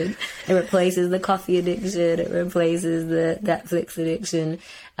addiction. It replaces the coffee addiction. It replaces the Netflix addiction.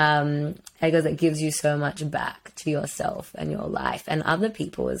 Because it gives you so much back to yourself and your life and other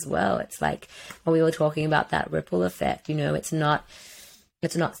people as well. It's like when we were talking about that ripple effect, it's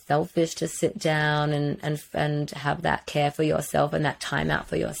not selfish to sit down and have that care for yourself and that time out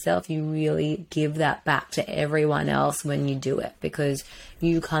for yourself. You really give that back to everyone else when you do it, because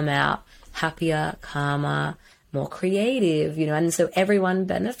you come out happier, calmer, more creative, and so everyone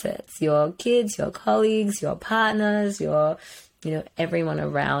benefits. Your kids, your colleagues, your partners, everyone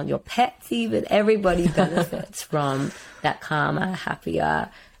around, your pets even, everybody benefits from that calmer, happier,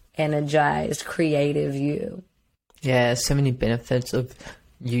 energized, creative you. Yeah, so many benefits of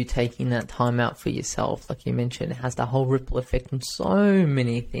you taking that time out for yourself. Like you mentioned, it has the whole ripple effect on so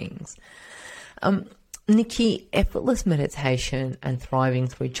many things. Nikki, effortless meditation and thriving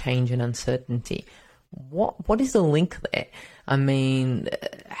through change and uncertainty. What is the link there? I mean,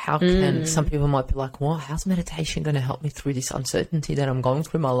 how can some people might be like, well, how's meditation going to help me through this uncertainty that I'm going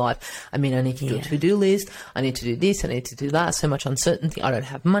through in my life? I mean, I need to do a to-do list. I need to do this. I need to do that. So much uncertainty. I don't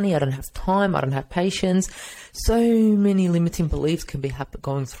have money. I don't have time. I don't have patience. So many limiting beliefs can be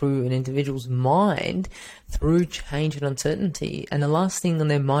going through an individual's mind through change and uncertainty. And the last thing on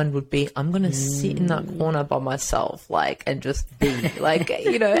their mind would be, I'm going to sit in that corner by myself, and just be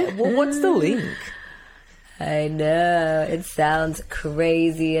what's the link? I know, it sounds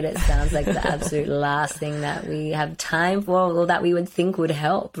crazy, and it sounds like the absolute last thing that we have time for, or that we would think would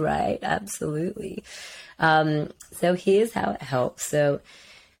help, right? Absolutely. So here's how it helps. So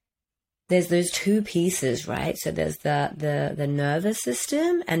there's those two pieces, right? So there's the nervous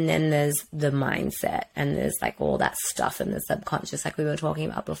system, and then there's the mindset, and there's like all that stuff in the subconscious, like we were talking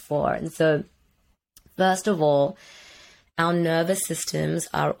about before. And so first of all, our nervous systems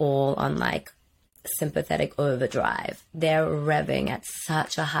are all on sympathetic overdrive. They're revving at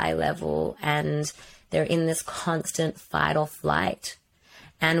such a high level, and they're in this constant fight or flight.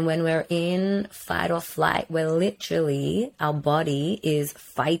 And when we're in fight or flight, our body is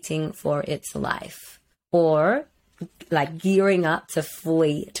fighting for its life, or gearing up to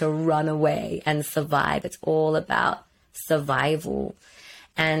flee, to run away and survive. It's all about survival.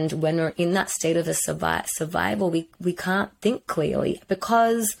 And when we're in that state of survival, we can't think clearly,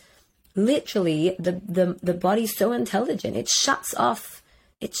 because literally the body's so intelligent, it shuts off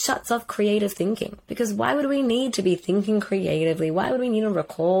creative thinking. Because why would we need to be thinking creatively? Why would we need to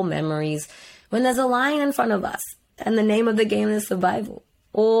recall memories when there's a lion in front of us and the name of the game is survival?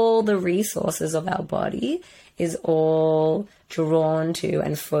 all the resources of our body is all drawn to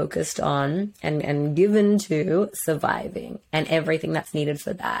and focused on and given to surviving and everything that's needed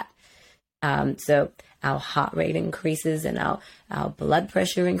for that. So our heart rate increases and our blood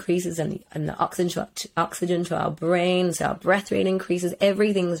pressure increases and the oxygen to our brains, our breath rate increases.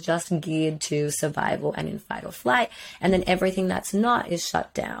 Everything's just geared to survival and in fight or flight. And then everything that's not is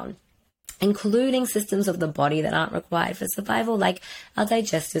shut down, including systems of the body that aren't required for survival, like our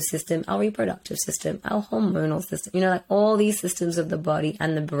digestive system, our reproductive system, our hormonal system, like all these systems of the body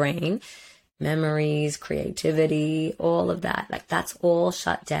and the brain, memories, creativity, all of that, like that's all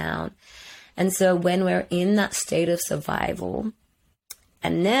shut down. And so when we're in that state of survival,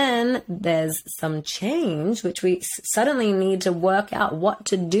 and then there's some change, which we suddenly need to work out what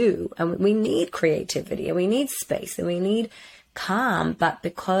to do. And we need creativity, and we need space, and we need calm. But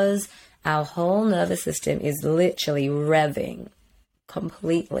because our whole nervous system is literally revving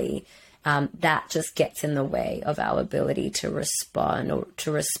completely, that just gets in the way of our ability to respond or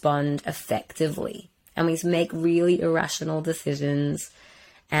to respond effectively. And we make really irrational decisions.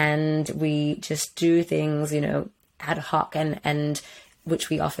 And we just do things, ad hoc and which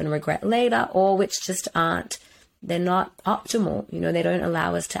we often regret later, or which just they're not optimal. They don't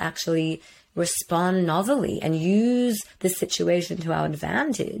allow us to actually respond novelly and use the situation to our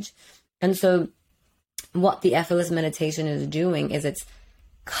advantage. And so what the effortless meditation is doing is it's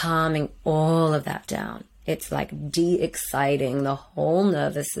calming all of that down. It's like de-exciting the whole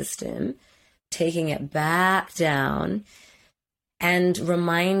nervous system, taking it back down, and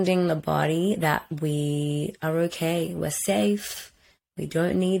reminding the body that we are okay, we're safe, we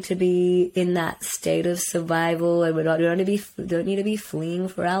don't need to be in that state of survival, and we don't need to be fleeing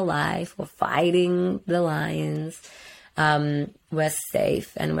for our life or fighting the lions. We're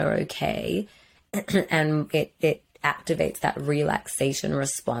safe and we're okay, and it activates that relaxation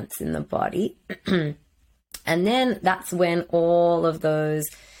response in the body. And then that's when all of those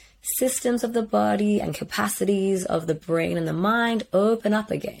systems of the body and capacities of the brain and the mind open up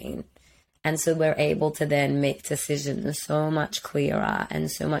again. And so we're able to then make decisions so much clearer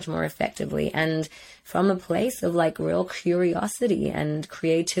and so much more effectively, and from a place of like real curiosity and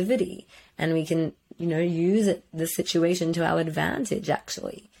creativity. And we can, use the situation to our advantage,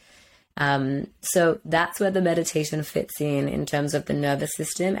 actually. So that's where the meditation fits in terms of the nervous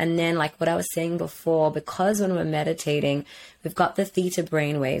system. And then, like what I was saying before, because when we're meditating, we've got the theta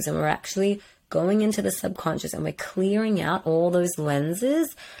brainwaves, and we're actually going into the subconscious, and we're clearing out all those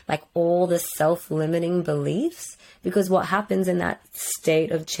lenses, like all the self-limiting beliefs. Because what happens in that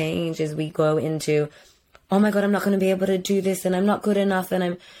state of change is we go into, oh my God, I'm not going to be able to do this, and I'm not good enough, and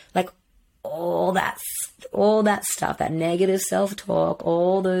I'm like, all that stuff, that negative self-talk,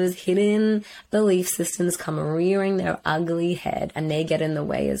 all those hidden belief systems come rearing their ugly head, and they get in the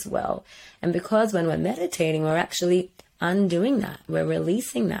way as well. And because when we're meditating, we're actually undoing that. We're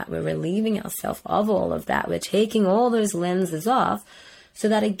releasing that. We're relieving ourselves of all of that. We're taking all those lenses off, so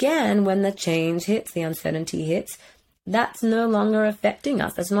that again, when the change hits, the uncertainty hits, that's no longer affecting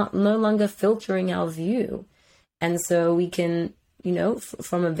us. That's no longer filtering our view. And so we can,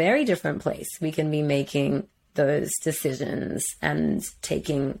 from a very different place, we can be making those decisions and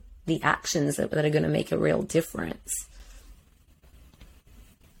taking the actions that are going to make a real difference.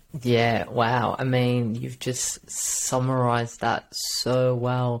 Yeah, wow. I mean, you've just summarized that so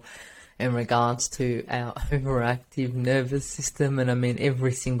well in regards to our overactive nervous system. And I mean,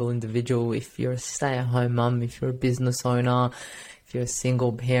 every single individual, if you're a stay-at-home mum, if you're a business owner, if you're a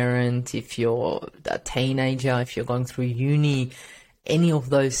single parent, if you're a teenager, if you're going through uni, any of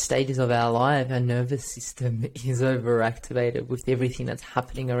those stages of our life, our nervous system is overactivated with everything that's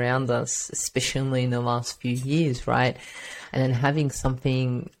happening around us, especially in the last few years, right? And then having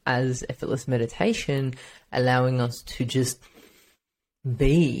something as effortless meditation, allowing us to just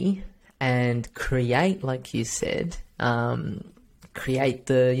be and create, like you said, create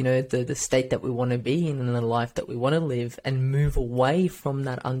the state that we want to be in and the life that we want to live, and move away from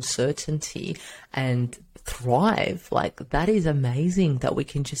that uncertainty and thrive. Like, that is amazing that we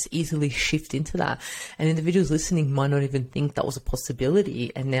can just easily shift into that. And individuals listening might not even think that was a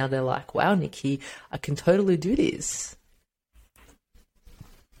possibility, and now they're like, wow, Nikki, I can totally do this.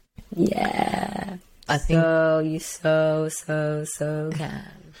 Yeah. I think you so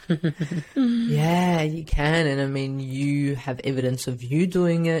can. Yeah, you can. And I mean, you have evidence of you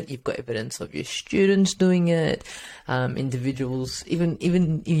doing it. You've got evidence of your students doing it. Individuals,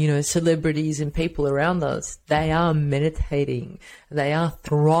 even celebrities and people around us, they are meditating. They are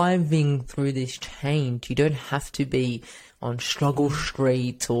thriving through this change. You don't have to be on struggle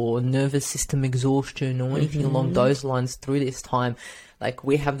street or nervous system exhaustion or anything along those lines through this time. Like,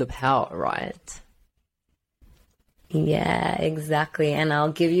 we have the power, right? Yeah, exactly. And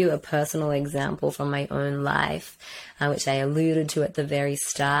I'll give you a personal example from my own life, which I alluded to at the very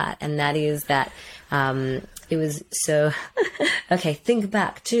start. And that is that it was so, okay, think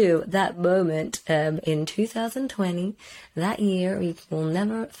back to that moment in 2020, that year we will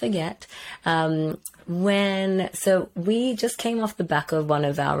never forget, so we just came off the back of one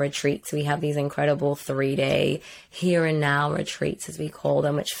of our retreats. We have these incredible 3-day here and now retreats, as we call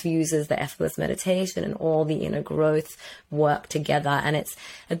them, which fuses the effortless meditation and all the inner growth work together. And it's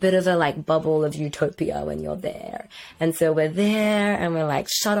a bit of a like bubble of utopia when you're there. And so we're there and we're like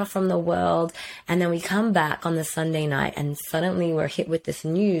shut off from the world. And then we come back on the Sunday night and suddenly we're hit with this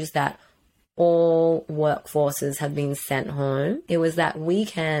news that all workforces have been sent home. It was that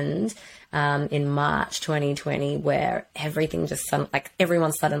weekend in March 2020 where everything just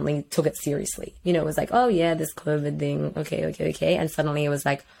everyone suddenly took it seriously. You know, it was like, oh yeah, this COVID thing. Okay. And suddenly it was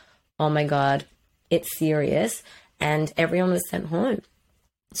like, oh my God, it's serious. And everyone was sent home.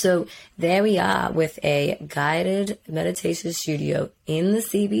 So there we are with a guided meditation studio in the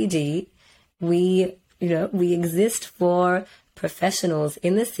CBD. We exist for professionals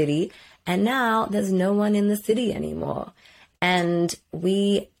in the city. And now there's no one in the city anymore. And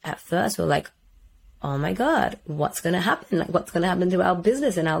we, at first, were like, oh my God, what's going to happen? Like, what's going to happen to our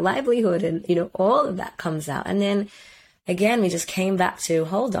business and our livelihood? And, all of that comes out. And then again, we just came back to,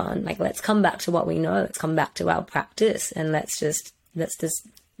 hold on, like, let's come back to what we know. Let's come back to our practice and let's just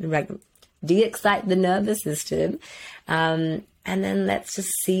like de-excite the nervous system. And then let's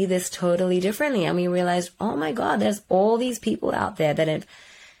just see this totally differently. And we realized, oh my God, there's all these people out there that have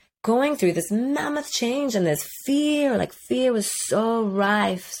going through this mammoth change, and there's fear. Like, fear was so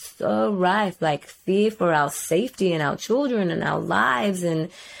rife, like fear for our safety and our children and our lives,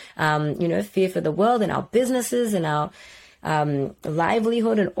 and fear for the world and our businesses and our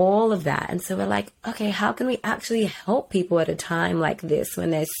livelihood and all of that. And so we're like, okay, how can we actually help people at a time like this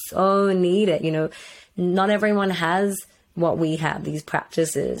when they so need it? Not everyone has what we have, these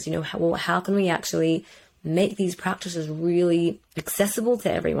practices. How can we actually make these practices really accessible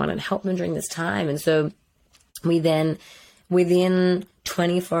to everyone and help them during this time? And so we then, within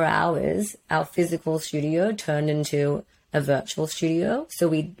 24 hours, our physical studio turned into a virtual studio. So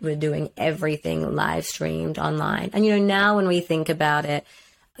we were doing everything live streamed online. And, now when we think about it,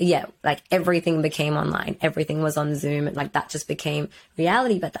 yeah, like everything became online. Everything was on Zoom. And like that just became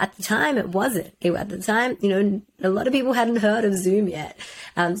reality. But at the time, it wasn't. At the time, a lot of people hadn't heard of Zoom yet.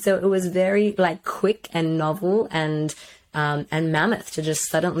 So it was very like quick and novel and mammoth to just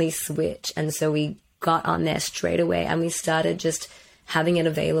suddenly switch. And so we got on there straight away and we started just having it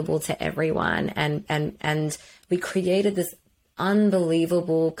available to everyone. And we created this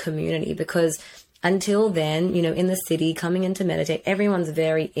unbelievable community because until then, in the city, coming in to meditate, everyone's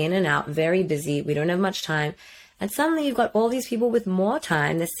very in and out, very busy. We don't have much time. And suddenly you've got all these people with more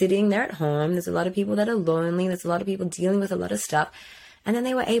time. They're sitting there at home. There's a lot of people that are lonely. There's a lot of people dealing with a lot of stuff. And then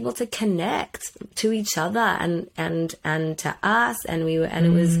they were able to connect to each other and to us. And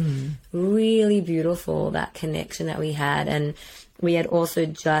it was really beautiful, that connection that we had. And we had also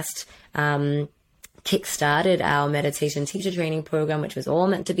just kickstarted our meditation teacher training program, which was all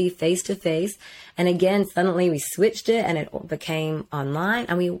meant to be face-to-face. And again, suddenly we switched it and it became online,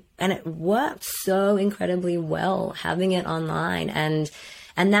 and it worked so incredibly well having it online. And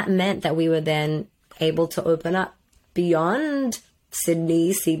that meant that we were then able to open up beyond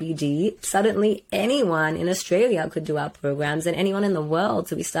Sydney CBD. Suddenly anyone in Australia could do our programs, and anyone in the world.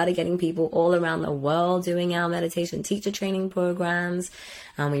 So we started getting people all around the world doing our meditation teacher training programs.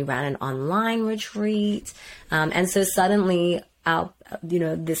 We ran an online retreat. And so suddenly our,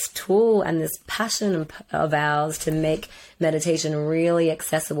 this tool and this passion of ours to make meditation really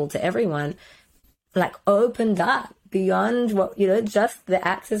accessible to everyone, like opened up beyond what, just the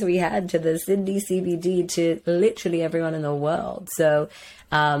access we had to the Sydney CBD to literally everyone in the world. So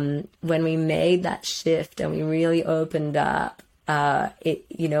when we made that shift and we really opened up,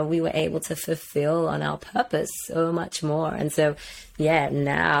 we were able to fulfill on our purpose so much more. And so, yeah,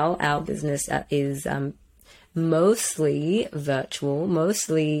 now our business is mostly virtual,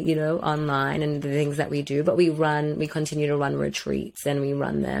 mostly, online and the things that we do, but we continue to run retreats, and we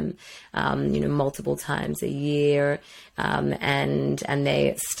run them, multiple times a year. And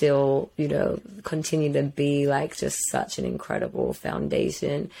they still, continue to be like just such an incredible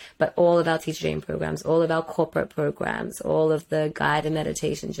foundation. But all of our teacher training programs, all of our corporate programs, all of the guided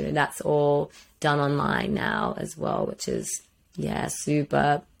meditations, that's all done online now as well, which is, yeah,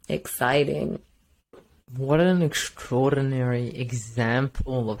 super exciting. What an extraordinary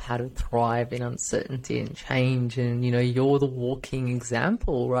example of how to thrive in uncertainty and change. And, you're the walking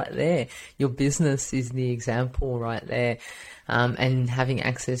example right there. Your business is the example right there. And having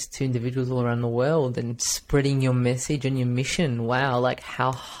access to individuals all around the world and spreading your message and your mission. Wow, like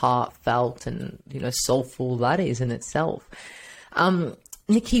how heartfelt and, soulful that is in itself.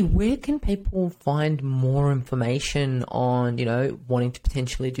 Nikki, where can people find more information on, wanting to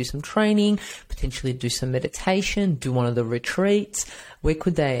potentially do some training, potentially do some meditation, do one of the retreats? Where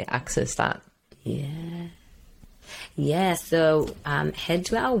could they access that? Yeah, so head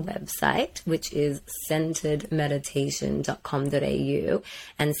to our website, which is centeredmeditation.com.au,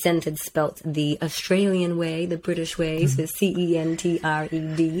 and centered spelt the Australian way, the British way, so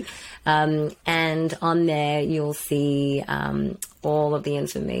CENTRED. And on there, you'll see all of the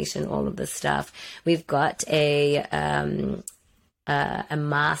information, all of the stuff. We've got a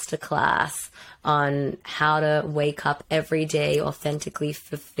masterclass on how to wake up every day authentically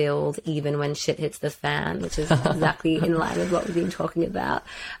fulfilled, even when shit hits the fan, which is exactly in line with what we've been talking about.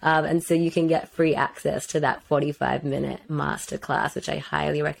 And so you can get free access to that 45-minute masterclass, which I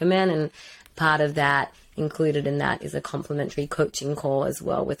highly recommend. And part of that, included in that, is a complimentary coaching call as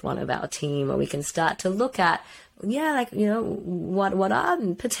well with one of our team, where we can start to look at what are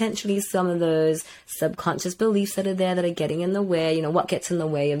potentially some of those subconscious beliefs that are there that are getting in the way, what gets in the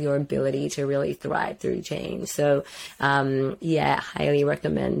way of your ability to really thrive through change. So, highly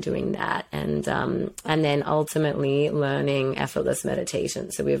recommend doing that. And then ultimately learning effortless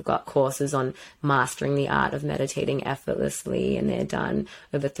meditation. So we've got courses on mastering the art of meditating effortlessly, and they're done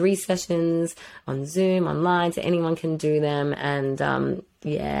over 3 sessions on Zoom, online, so anyone can do them. And,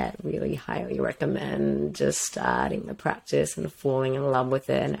 really highly recommend just starting the practice and falling in love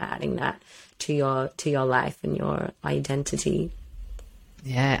with it and adding that to your life and your identity.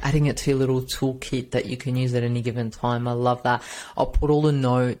 Yeah, adding it to your little toolkit that you can use at any given time. I love that. I'll put all the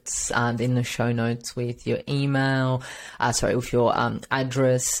notes in the show notes with your email, with your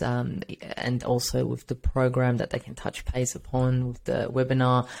address, and also with the program that they can touch base upon with the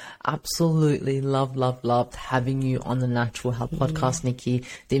webinar. Absolutely loved having you on the Natural Health Podcast, Nikki.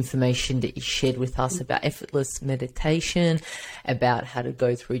 The information that you shared with us about effortless meditation, about how to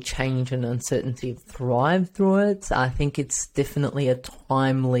go through change and uncertainty, thrive through it. I think it's definitely a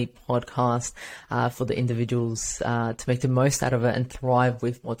timely podcast for the individuals to make the most out of it and thrive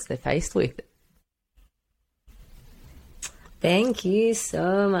with what they're faced with. Thank you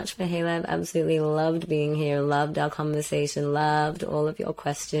so much, Mahela. I've absolutely loved being here, loved our conversation, loved all of your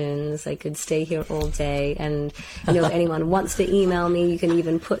questions. I could stay here all day. And, if anyone wants to email me, you can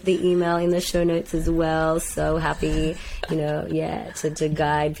even put the email in the show notes as well. So happy, to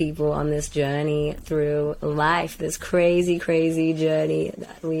guide people on this journey through life, this crazy, crazy journey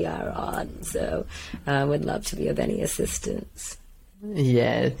that we are on. So would love to be of any assistance.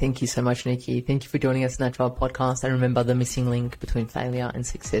 Yeah, thank you so much, Nikki. Thank you for joining us on Natural Podcast. And remember, the missing link between failure and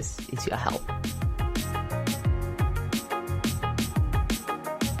success is your health.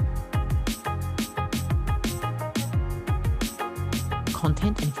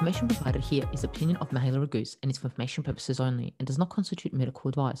 Content and information provided here is opinion of Mahela Raguse and is for information purposes only and does not constitute medical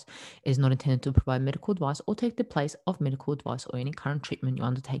advice. It is not intended to provide medical advice or take the place of medical advice or any current treatment you're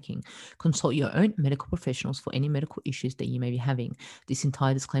undertaking. Consult your own medical professionals for any medical issues that you may be having. This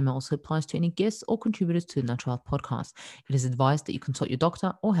entire disclaimer also applies to any guests or contributors to the Natural Health Podcast. It is advised that you consult your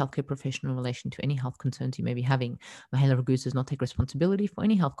doctor or healthcare professional in relation to any health concerns you may be having. Mahela Raguse does not take responsibility for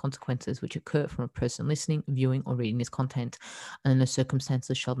any health consequences which occur from a person listening, viewing, or reading this content. And in the circumstances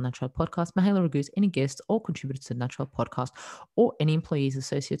shall the Natural Podcast, Mahela Raguse, any guests or contributors to the Natural Podcast, or any employees,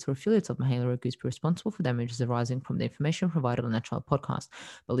 associates, or affiliates of Mahela Raguse be responsible for damages arising from the information provided on the Natural Podcast.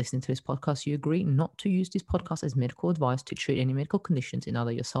 By listening to this podcast, you agree not to use this podcast as medical advice to treat any medical conditions in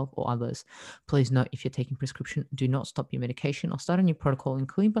either yourself or others. Please note, if you're taking prescription, do not stop your medication or start a new protocol,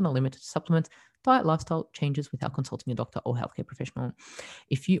 including but not limited to supplements, diet, lifestyle changes without consulting your doctor or healthcare professional.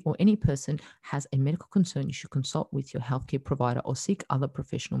 If you or any person has a medical concern, you should consult with your healthcare provider or seek other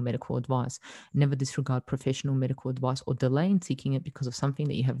professional medical advice. Never disregard professional medical advice or delay in seeking it because of something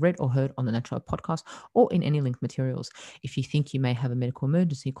that you have read or heard on the Natural Podcast or in any linked materials. If you think you may have a medical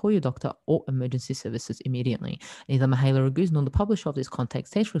emergency, call your doctor or emergency services immediately. Neither Mahela Raguse nor the publisher of this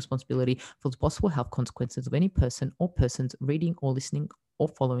content takes responsibility for the possible health consequences of any person or persons reading or listening or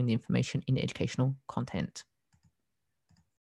following the information in the educational content.